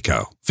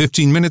 Geico.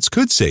 15 minutes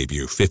could save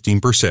you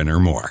 15% or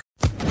more.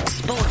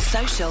 Sports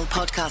Social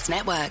Podcast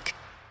Network.